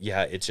like, and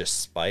yeah, it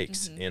just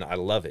spikes, and I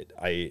love it.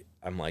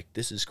 I'm like,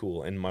 this is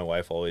cool. And my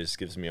wife always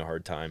gives me a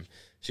hard time.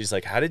 She's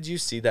like, how did you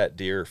see that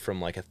deer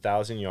from like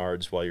 1,000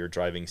 yards while you're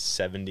driving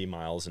 70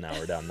 miles an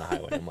hour down the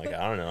highway? I'm like,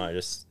 I don't know. I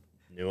just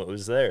knew it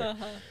was there.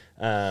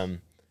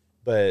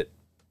 But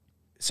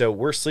so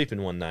we're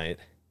sleeping one night.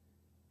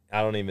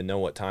 I don't even know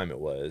what time it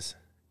was.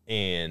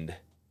 And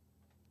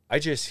I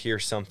just hear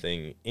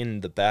something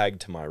in the bag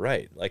to my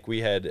right. Like,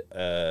 we had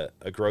a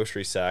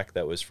grocery sack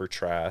that was for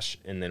trash,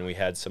 and then we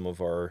had some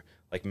of our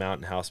like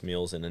Mountain House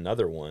meals in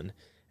another one,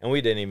 and we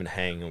didn't even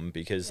hang them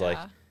because like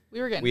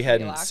we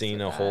hadn't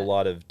seen a whole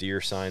lot of deer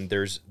sign.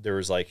 There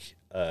was like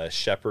a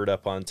shepherd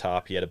up on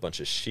top. He had a bunch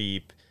of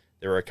sheep.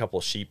 There were a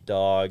couple sheep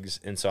dogs,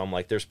 and so I'm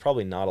like, there's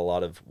probably not a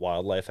lot of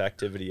wildlife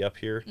activity up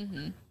here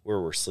where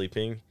we're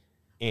sleeping.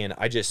 And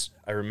I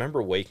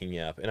remember waking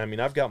up, and I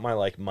mean, I've got my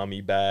like mummy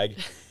bag,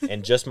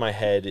 and just my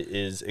head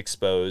is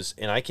exposed,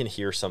 and I can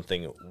hear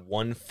something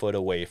 1 foot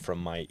away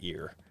from my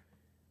ear.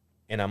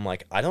 And I'm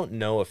like, I don't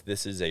know if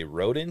this is a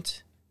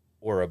rodent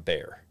or a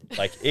bear.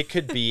 Like, it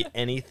could be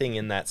anything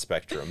in that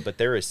spectrum, but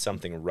there is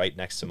something right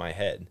next to my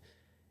head.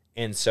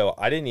 And so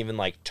I didn't even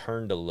like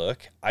turn to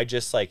look. I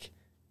just like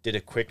did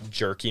a quick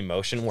jerky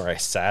motion where I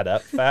sat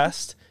up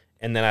fast,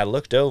 and then I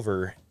looked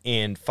over,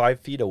 and 5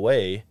 feet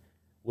away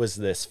was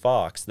this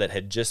fox that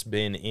had just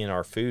been in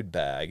our food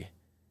bag,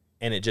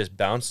 and it just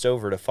bounced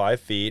over to 5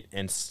 feet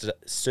and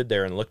stood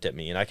there and looked at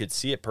me, and I could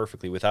see it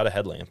perfectly without a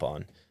headlamp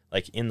on,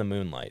 like in the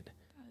moonlight.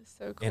 That is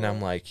so cool. And I'm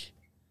like,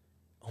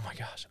 oh my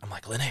gosh. I'm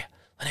like, Linnea,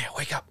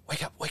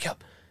 wake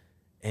up.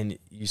 And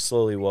you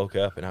slowly woke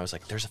up, and I was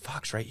like, there's a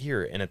fox right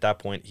here. And at that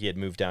point, he had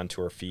moved down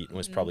to our feet and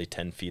was probably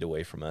 10 feet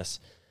away from us.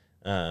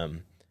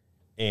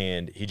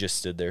 And he just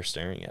stood there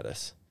staring at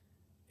us.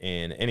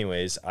 And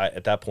anyways,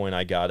 at that point,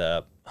 I got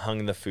up,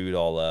 hung the food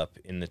all up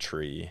in the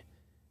tree.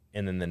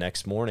 And then the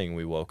next morning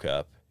we woke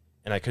up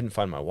and I couldn't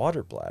find my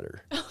water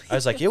bladder. I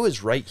was like, it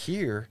was right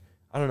here.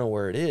 I don't know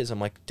where it is. I'm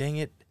like, dang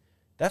it,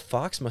 that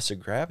fox must have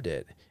grabbed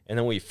it. And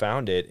then we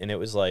found it, and it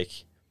was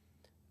like,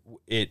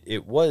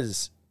 it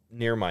was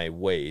near my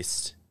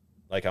waist,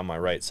 like on my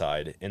right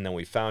side. And then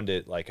we found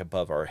it like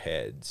above our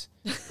heads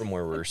from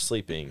where we were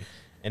sleeping.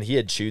 And he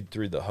had chewed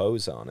through the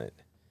hose on it,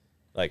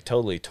 like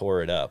totally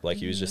tore it up. Like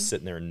he was just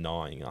sitting there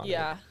gnawing on it.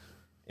 Yeah.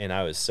 And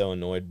I was so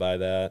annoyed by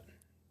that.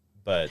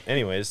 But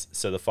anyways,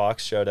 so the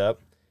fox showed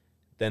up.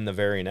 Then the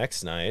very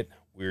next night,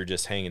 we were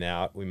just hanging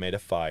out. We made a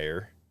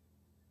fire.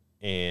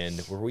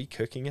 And were we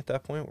cooking at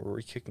that point? Were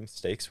we cooking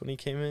steaks when he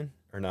came in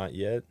or not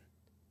yet?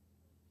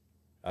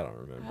 I don't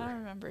remember. I don't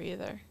remember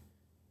either.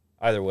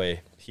 Either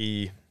way,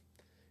 he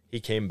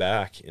came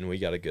back and we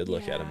got a good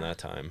look at him Yeah. that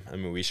time. I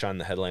mean, we shined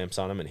the headlamps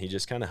on him and he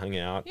just kind of hung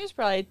out. He was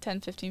probably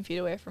 10, 15 feet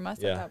away from us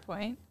Yeah. at that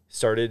point.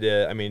 Started,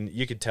 I mean,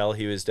 you could tell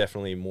he was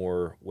definitely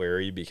more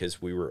wary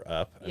because we were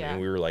up. I Yeah.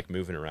 mean, we were like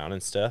moving around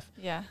and stuff.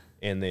 Yeah.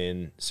 And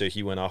then, so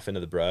he went off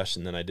into the brush,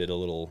 and then I did a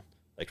little,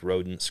 like,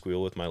 rodent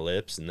squeal with my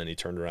lips, and then he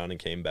turned around and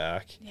came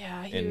back.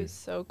 Yeah, he And was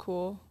so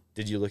cool.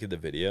 Did you look at the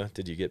video?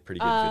 Did you get pretty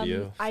good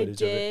video I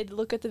footage of it? did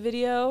look at the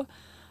video.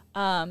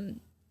 I'm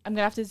going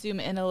to have to zoom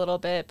in a little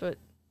bit, but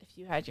if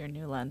you had your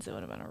new lens, it would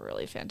have been a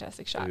really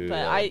fantastic shot. Ooh, but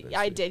that would've been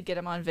I sweet. did get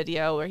him on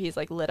video where he's,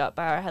 like, lit up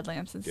by our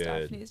headlamps and stuff,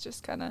 Good. and he's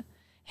just kind of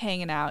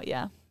hanging out.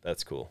 Yeah.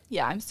 That's cool.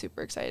 Yeah, I'm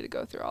super excited to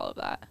go through all of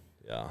that.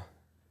 Yeah.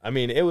 I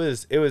mean, it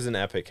was an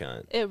epic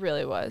hunt. It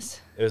really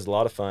was. It was a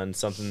lot of fun,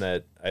 something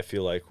that I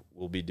feel like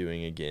we'll be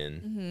doing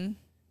again. Mm-hmm.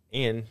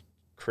 And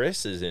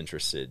Chris is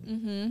interested,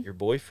 Mm-hmm. your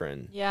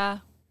boyfriend. Yeah.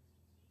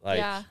 Like,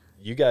 Yeah.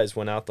 you guys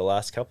went out the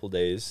last couple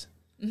days,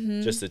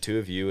 Mm-hmm. just the two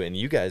of you, and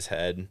you guys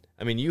had,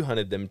 I mean, you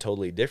hunted them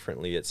totally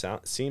differently, it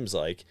seems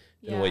like,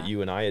 than what Yeah.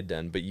 you and I had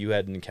done, but you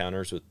had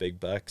encounters with big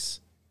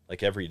bucks,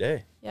 like, every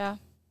day. Yeah.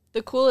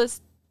 The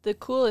coolest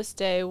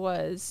day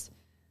was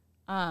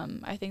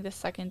I think the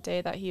second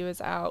day that he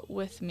was out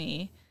with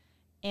me,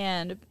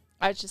 and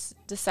I just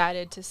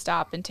decided to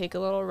stop and take a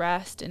little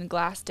rest and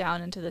glass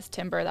down into this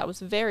timber that was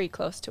very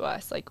close to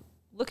us, like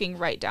looking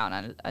right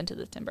down onto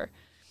the timber.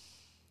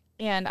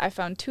 And I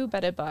found 2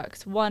 bedded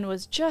bucks. One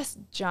was just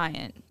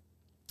giant,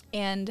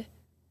 and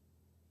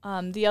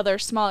the other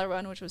smaller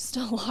one, which was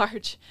still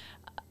large,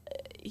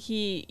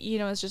 he,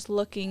 was just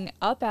looking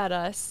up at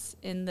us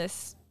in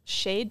this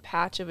shade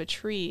patch of a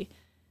tree,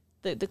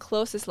 the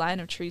closest line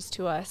of trees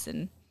to us,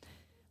 and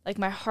like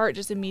my heart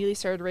just immediately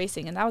started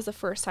racing. And that was the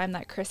first time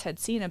that Chris had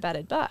seen a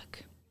bedded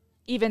buck,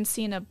 even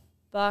seen a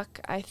buck.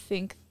 I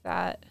think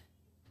that,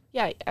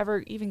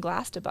 ever even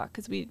glassed a buck,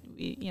 because we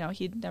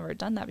he'd never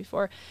done that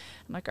before.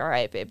 I'm like, all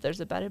right, babe,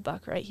 there's a bedded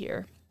buck right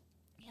here.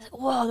 He's like,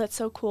 whoa, that's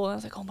so cool. And I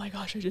was like, oh my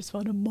gosh, I just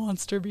found a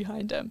monster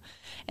behind him.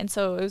 And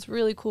so it was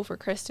really cool for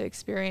Chris to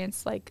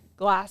experience like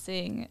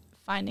glassing,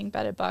 finding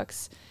bedded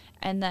bucks,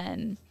 and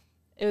then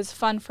it was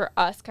fun for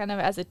us kind of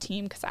as a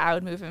team, because I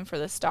would move him for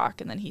the stalk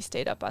and then he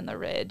stayed up on the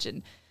ridge,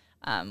 and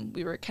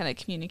we were kind of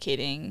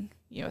communicating,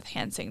 with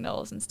hand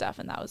signals and stuff,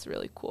 and that was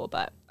really cool.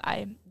 But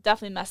I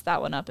definitely messed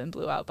that one up and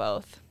blew out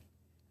both.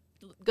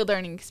 Good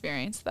learning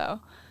experience though.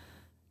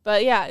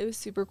 But yeah, it was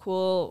super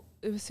cool.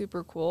 It was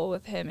super cool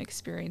with him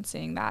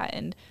experiencing that,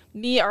 and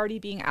me already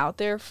being out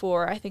there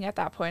for, I think at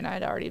that point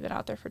I'd already been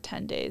out there for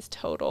 10 days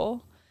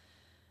total.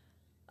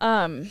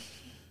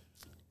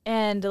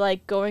 And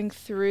like going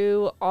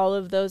through all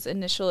of those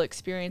initial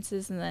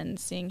experiences and then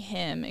seeing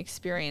him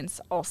experience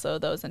also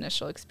those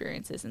initial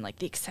experiences, and like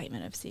the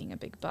excitement of seeing a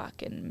big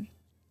buck, and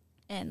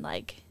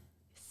like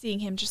seeing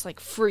him just like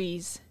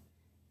freeze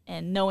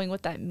and knowing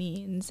what that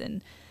means,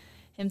 and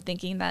him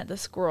thinking that the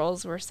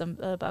squirrels were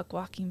a buck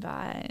walking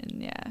by,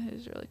 and yeah, it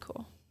was really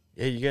cool.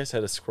 Yeah, you guys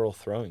had a squirrel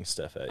throwing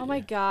stuff at you. Oh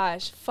my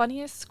gosh,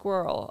 funniest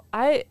squirrel.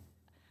 I've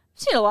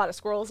seen a lot of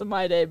squirrels in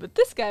my day, but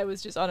this guy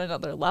was just on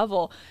another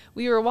level.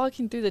 We were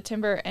walking through the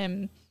timber,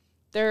 and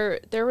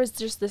there was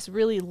just this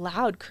really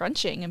loud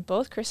crunching, and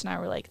both Chris and I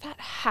were like, that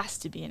has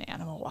to be an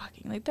animal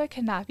walking. Like, that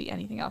cannot be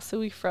anything else. So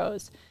we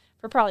froze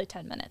for probably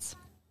 10 minutes.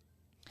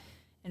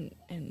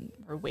 And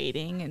we're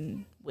waiting,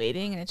 and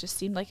it just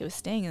seemed like it was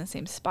staying in the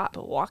same spot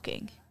but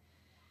walking.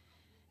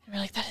 And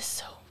we're like, that is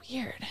so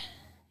weird.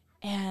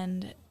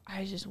 And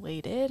I just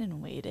waited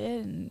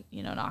and,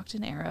 nocked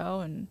an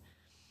arrow, and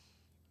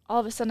all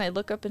of a sudden I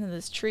look up into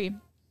this tree,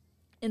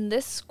 and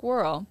this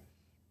squirrel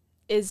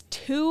is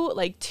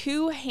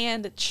two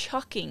hand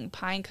chucking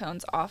pine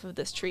cones off of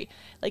this tree.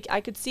 Like,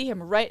 I could see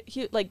him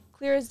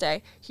clear as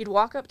day. He'd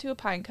walk up to a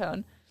pine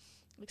cone,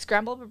 like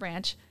scramble up a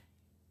branch,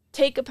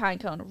 take a pine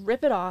cone,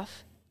 rip it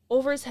off,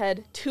 over his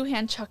head,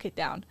 2-hand chuck it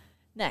down.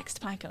 Next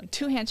pine cone,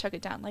 2-hand chuck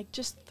it down. Like,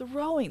 just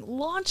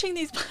launching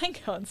these pine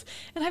cones.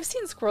 And I've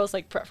seen squirrels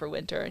like prep for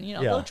winter, and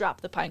they'll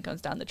drop the pine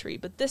cones down the tree.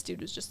 But this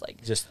dude was just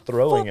like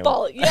throwing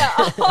football, them. yeah,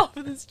 off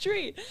of this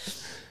tree.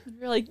 And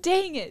we're like,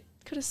 dang it,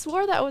 could have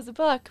swore that was a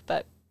buck.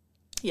 But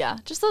yeah,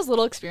 just those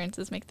little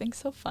experiences make things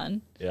so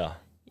fun. Yeah.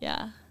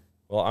 Yeah.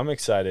 Well, I'm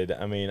excited.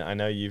 I mean, I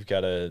know you've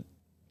got to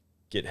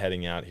get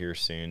heading out here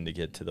soon to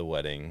get to the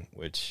wedding,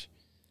 which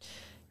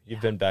you've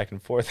been back and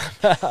forth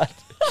about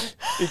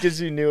because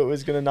you knew it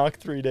was going to knock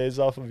 3 days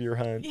off of your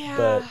hunt.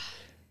 Yeah.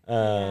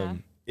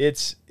 But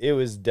it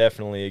was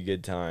definitely a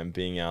good time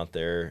being out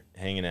there,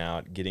 hanging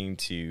out, getting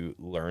to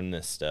learn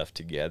this stuff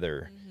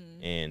together,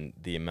 and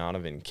the amount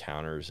of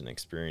encounters and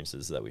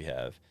experiences that we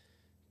have.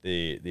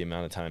 The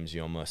amount of times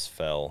you almost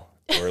fell,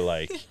 or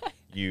like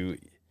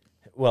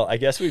well, I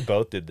guess we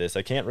both did this.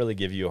 I can't really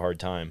give you a hard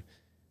time.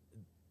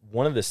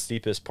 One of the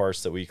steepest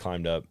parts that we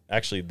climbed up,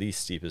 actually the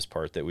steepest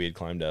part that we had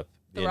climbed up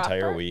the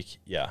entire part? week.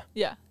 Yeah.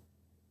 Yeah.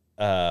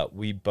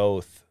 We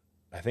both,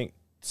 I think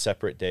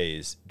separate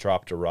days,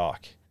 dropped a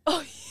rock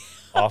Oh,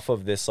 off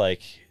of this,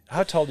 like,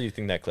 how tall do you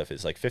think that cliff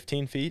is? Like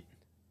 15 feet?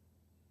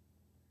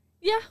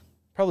 yeah.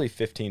 Probably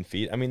 15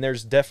 feet. I mean,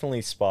 there's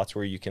definitely spots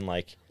where you can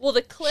like Well,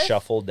 the cliff.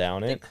 shuffle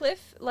down The it.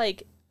 cliff,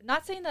 like,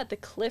 not saying that the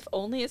cliff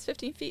only is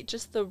 15 feet,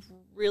 just the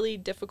really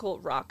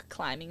difficult rock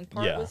climbing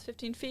part Yeah. was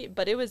 15 feet.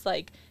 But it was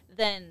like,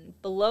 then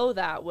below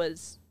that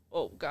was,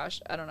 oh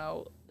gosh, I don't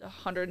know,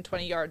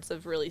 120 yards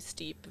of really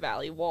steep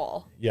valley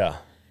wall. Yeah.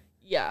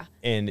 Yeah.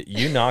 And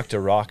you knocked a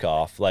rock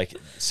off. Like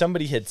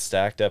somebody had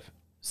stacked up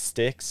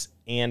sticks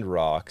and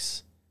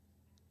rocks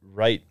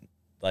right,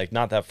 like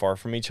not that far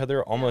from each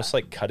other, almost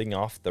like cutting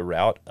off the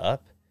route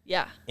up.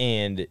 Yeah.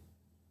 And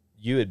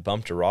you had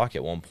bumped a rock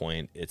at one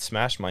point. It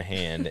smashed my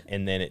hand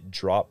and then it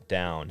dropped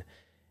down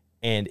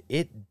and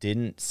it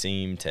didn't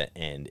seem to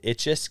end. It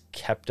just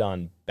kept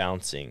on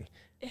bouncing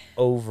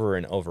over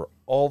and over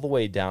all the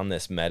way down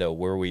this meadow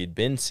where we'd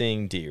been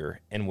seeing deer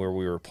and where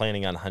we were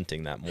planning on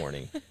hunting that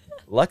morning.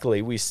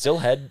 Luckily, we still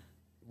had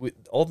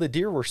all the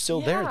deer were still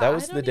there. Yeah, That I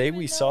was the don't day even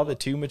we saw the know.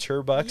 2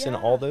 mature bucks and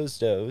Yeah. all those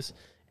does,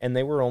 and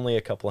they were only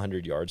a couple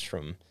hundred yards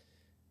from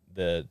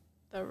the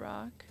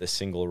rock.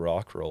 single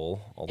rock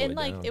roll all the And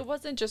way like down. it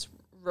wasn't just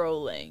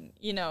rolling,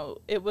 you know,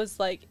 it was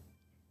like,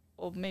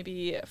 well,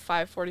 maybe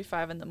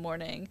 5:45 in the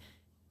morning,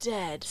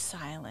 dead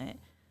silent,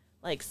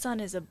 like sun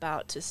is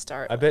about to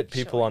start. I like, bet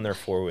people showing. on their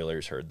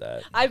four-wheelers heard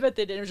that. I bet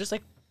they did. It was just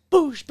like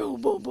boosh,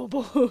 boom, boom, boom,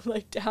 boom,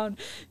 like down.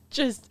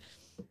 Just,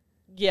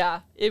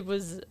 yeah, it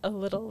was a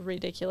little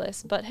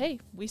ridiculous. But hey,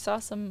 we saw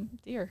some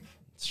deer,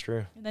 It's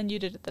true. and then you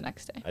did it the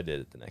next day. I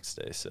did it the next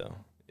day, so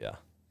yeah.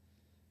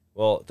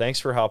 Well, thanks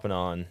for hopping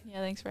on. Yeah,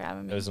 thanks for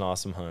having me. It was an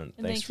awesome hunt.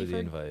 And Thanks thank for you the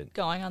invite.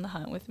 Going on the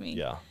hunt with me.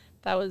 Yeah.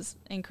 That was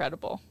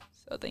incredible.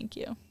 So thank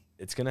you.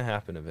 It's going to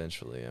happen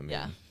eventually. I mean,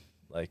 Yeah.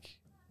 like,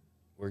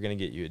 we're going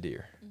to get you a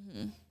deer.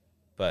 Mm-hmm.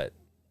 But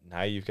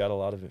now you've got a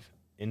lot of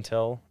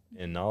intel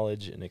and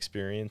knowledge and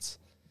experience.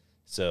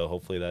 So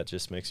hopefully that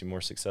just makes you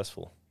more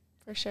successful.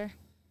 For sure.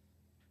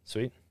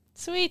 Sweet.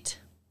 Sweet.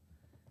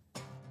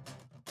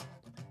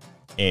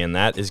 And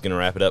that is going to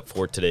wrap it up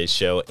for today's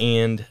show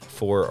and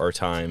for our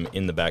time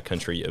in the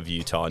backcountry of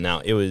Utah. Now,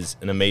 it was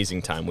an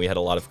amazing time. We had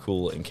a lot of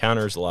cool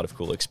encounters, a lot of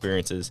cool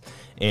experiences.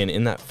 And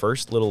in that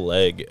first little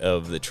leg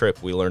of the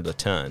trip, we learned a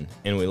ton.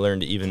 And we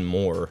learned even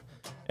more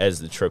as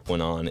the trip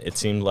went on. It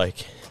seemed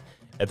like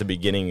at the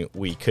beginning,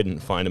 we couldn't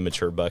find a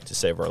mature buck to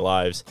save our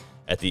lives.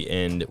 At the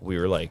end, we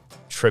were like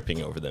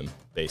tripping over them,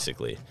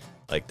 basically.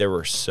 Like there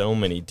were so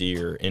many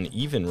deer, and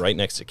even right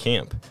next to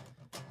camp,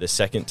 the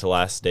second to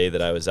last day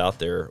that I was out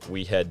there,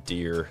 we had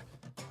deer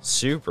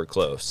super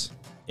close.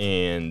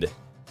 And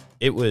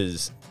it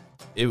was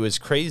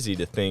crazy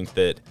to think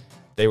that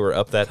they were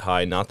up that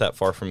high, not that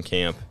far from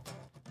camp,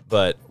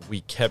 but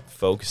we kept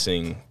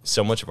focusing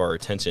so much of our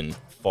attention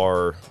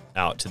far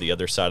out to the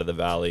other side of the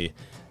valley.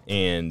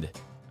 And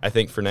I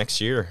think for next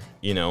year,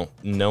 you know,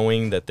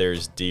 knowing that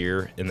there's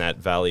deer and that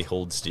valley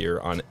holds deer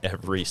on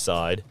every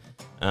side,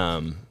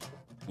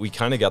 we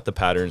kind of got the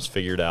patterns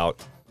figured out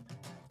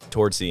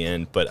towards the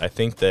end. But I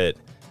think that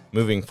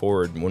moving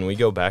forward, when we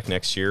go back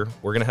next year,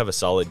 we're going to have a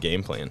solid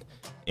game plan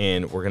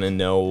and we're going to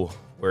know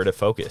where to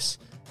focus.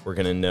 We're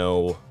going to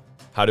know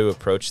how to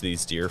approach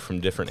these deer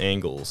from different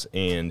angles.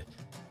 And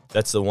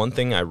that's the one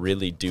thing I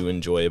really do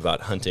enjoy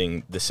about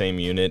hunting the same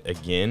unit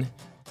again,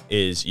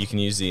 is you can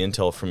use the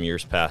intel from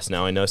years past.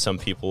 Now, I know some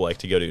people like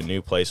to go to a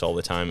new place all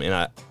the time,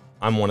 and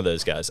I'm one of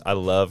those guys. I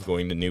love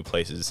going to new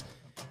places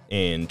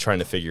and trying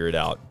to figure it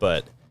out.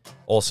 But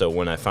also,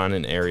 when I find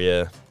an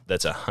area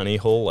that's a honey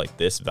hole like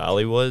this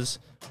valley was,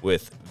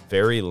 with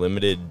very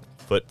limited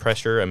foot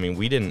pressure, I mean,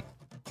 we didn't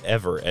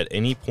ever at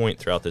any point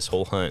throughout this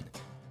whole hunt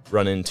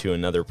run into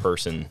another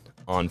person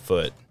on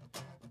foot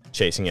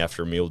chasing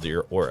after mule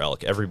deer or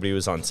elk. Everybody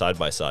was on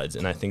side-by-sides,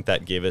 and I think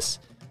that gave us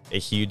a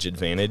huge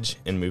advantage,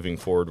 and moving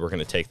forward, we're going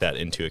to take that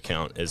into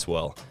account as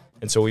well.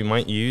 And so we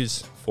might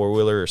use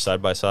four-wheeler or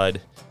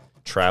side-by-side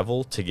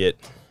travel to get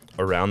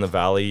around the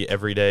valley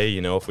every day.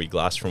 You know, if we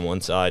glass from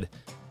one side,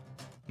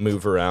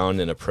 move around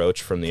and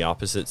approach from the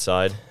opposite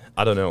side.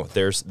 I don't know.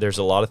 There's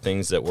a lot of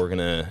things that we're going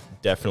to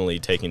definitely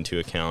take into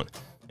account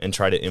and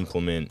try to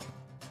implement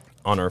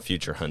on our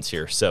future hunts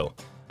here. So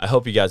I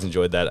hope you guys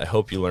enjoyed that. I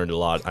hope you learned a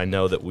lot. I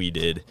know that we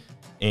did,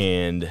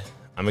 and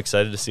I'm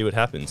excited to see what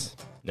happens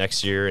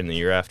next year and the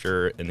year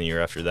after and the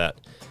year after that.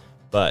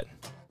 But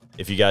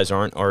if you guys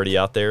aren't already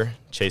out there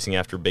chasing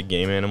after big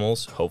game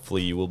animals,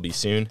 hopefully you will be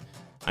soon.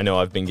 I know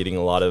I've been getting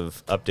a lot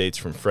of updates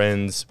from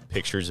friends,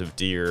 pictures of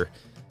deer,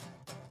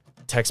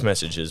 text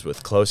messages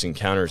with close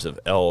encounters of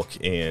elk,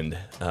 and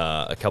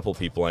a couple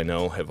people I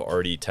know have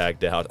already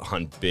tagged out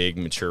on big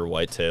mature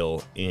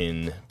whitetail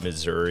in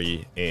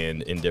Missouri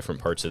and in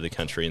different parts of the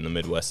country, in the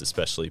Midwest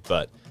especially.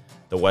 But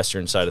the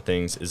western side of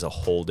things is a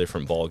whole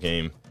different ball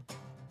game,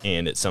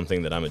 and it's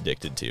something that I'm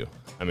addicted to.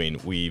 I mean,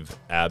 we've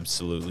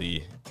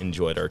absolutely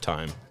enjoyed our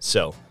time.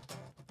 So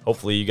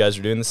hopefully you guys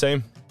are doing the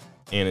same.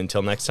 And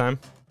until next time,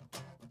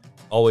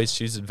 always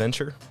choose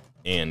adventure,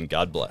 and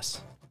God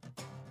bless.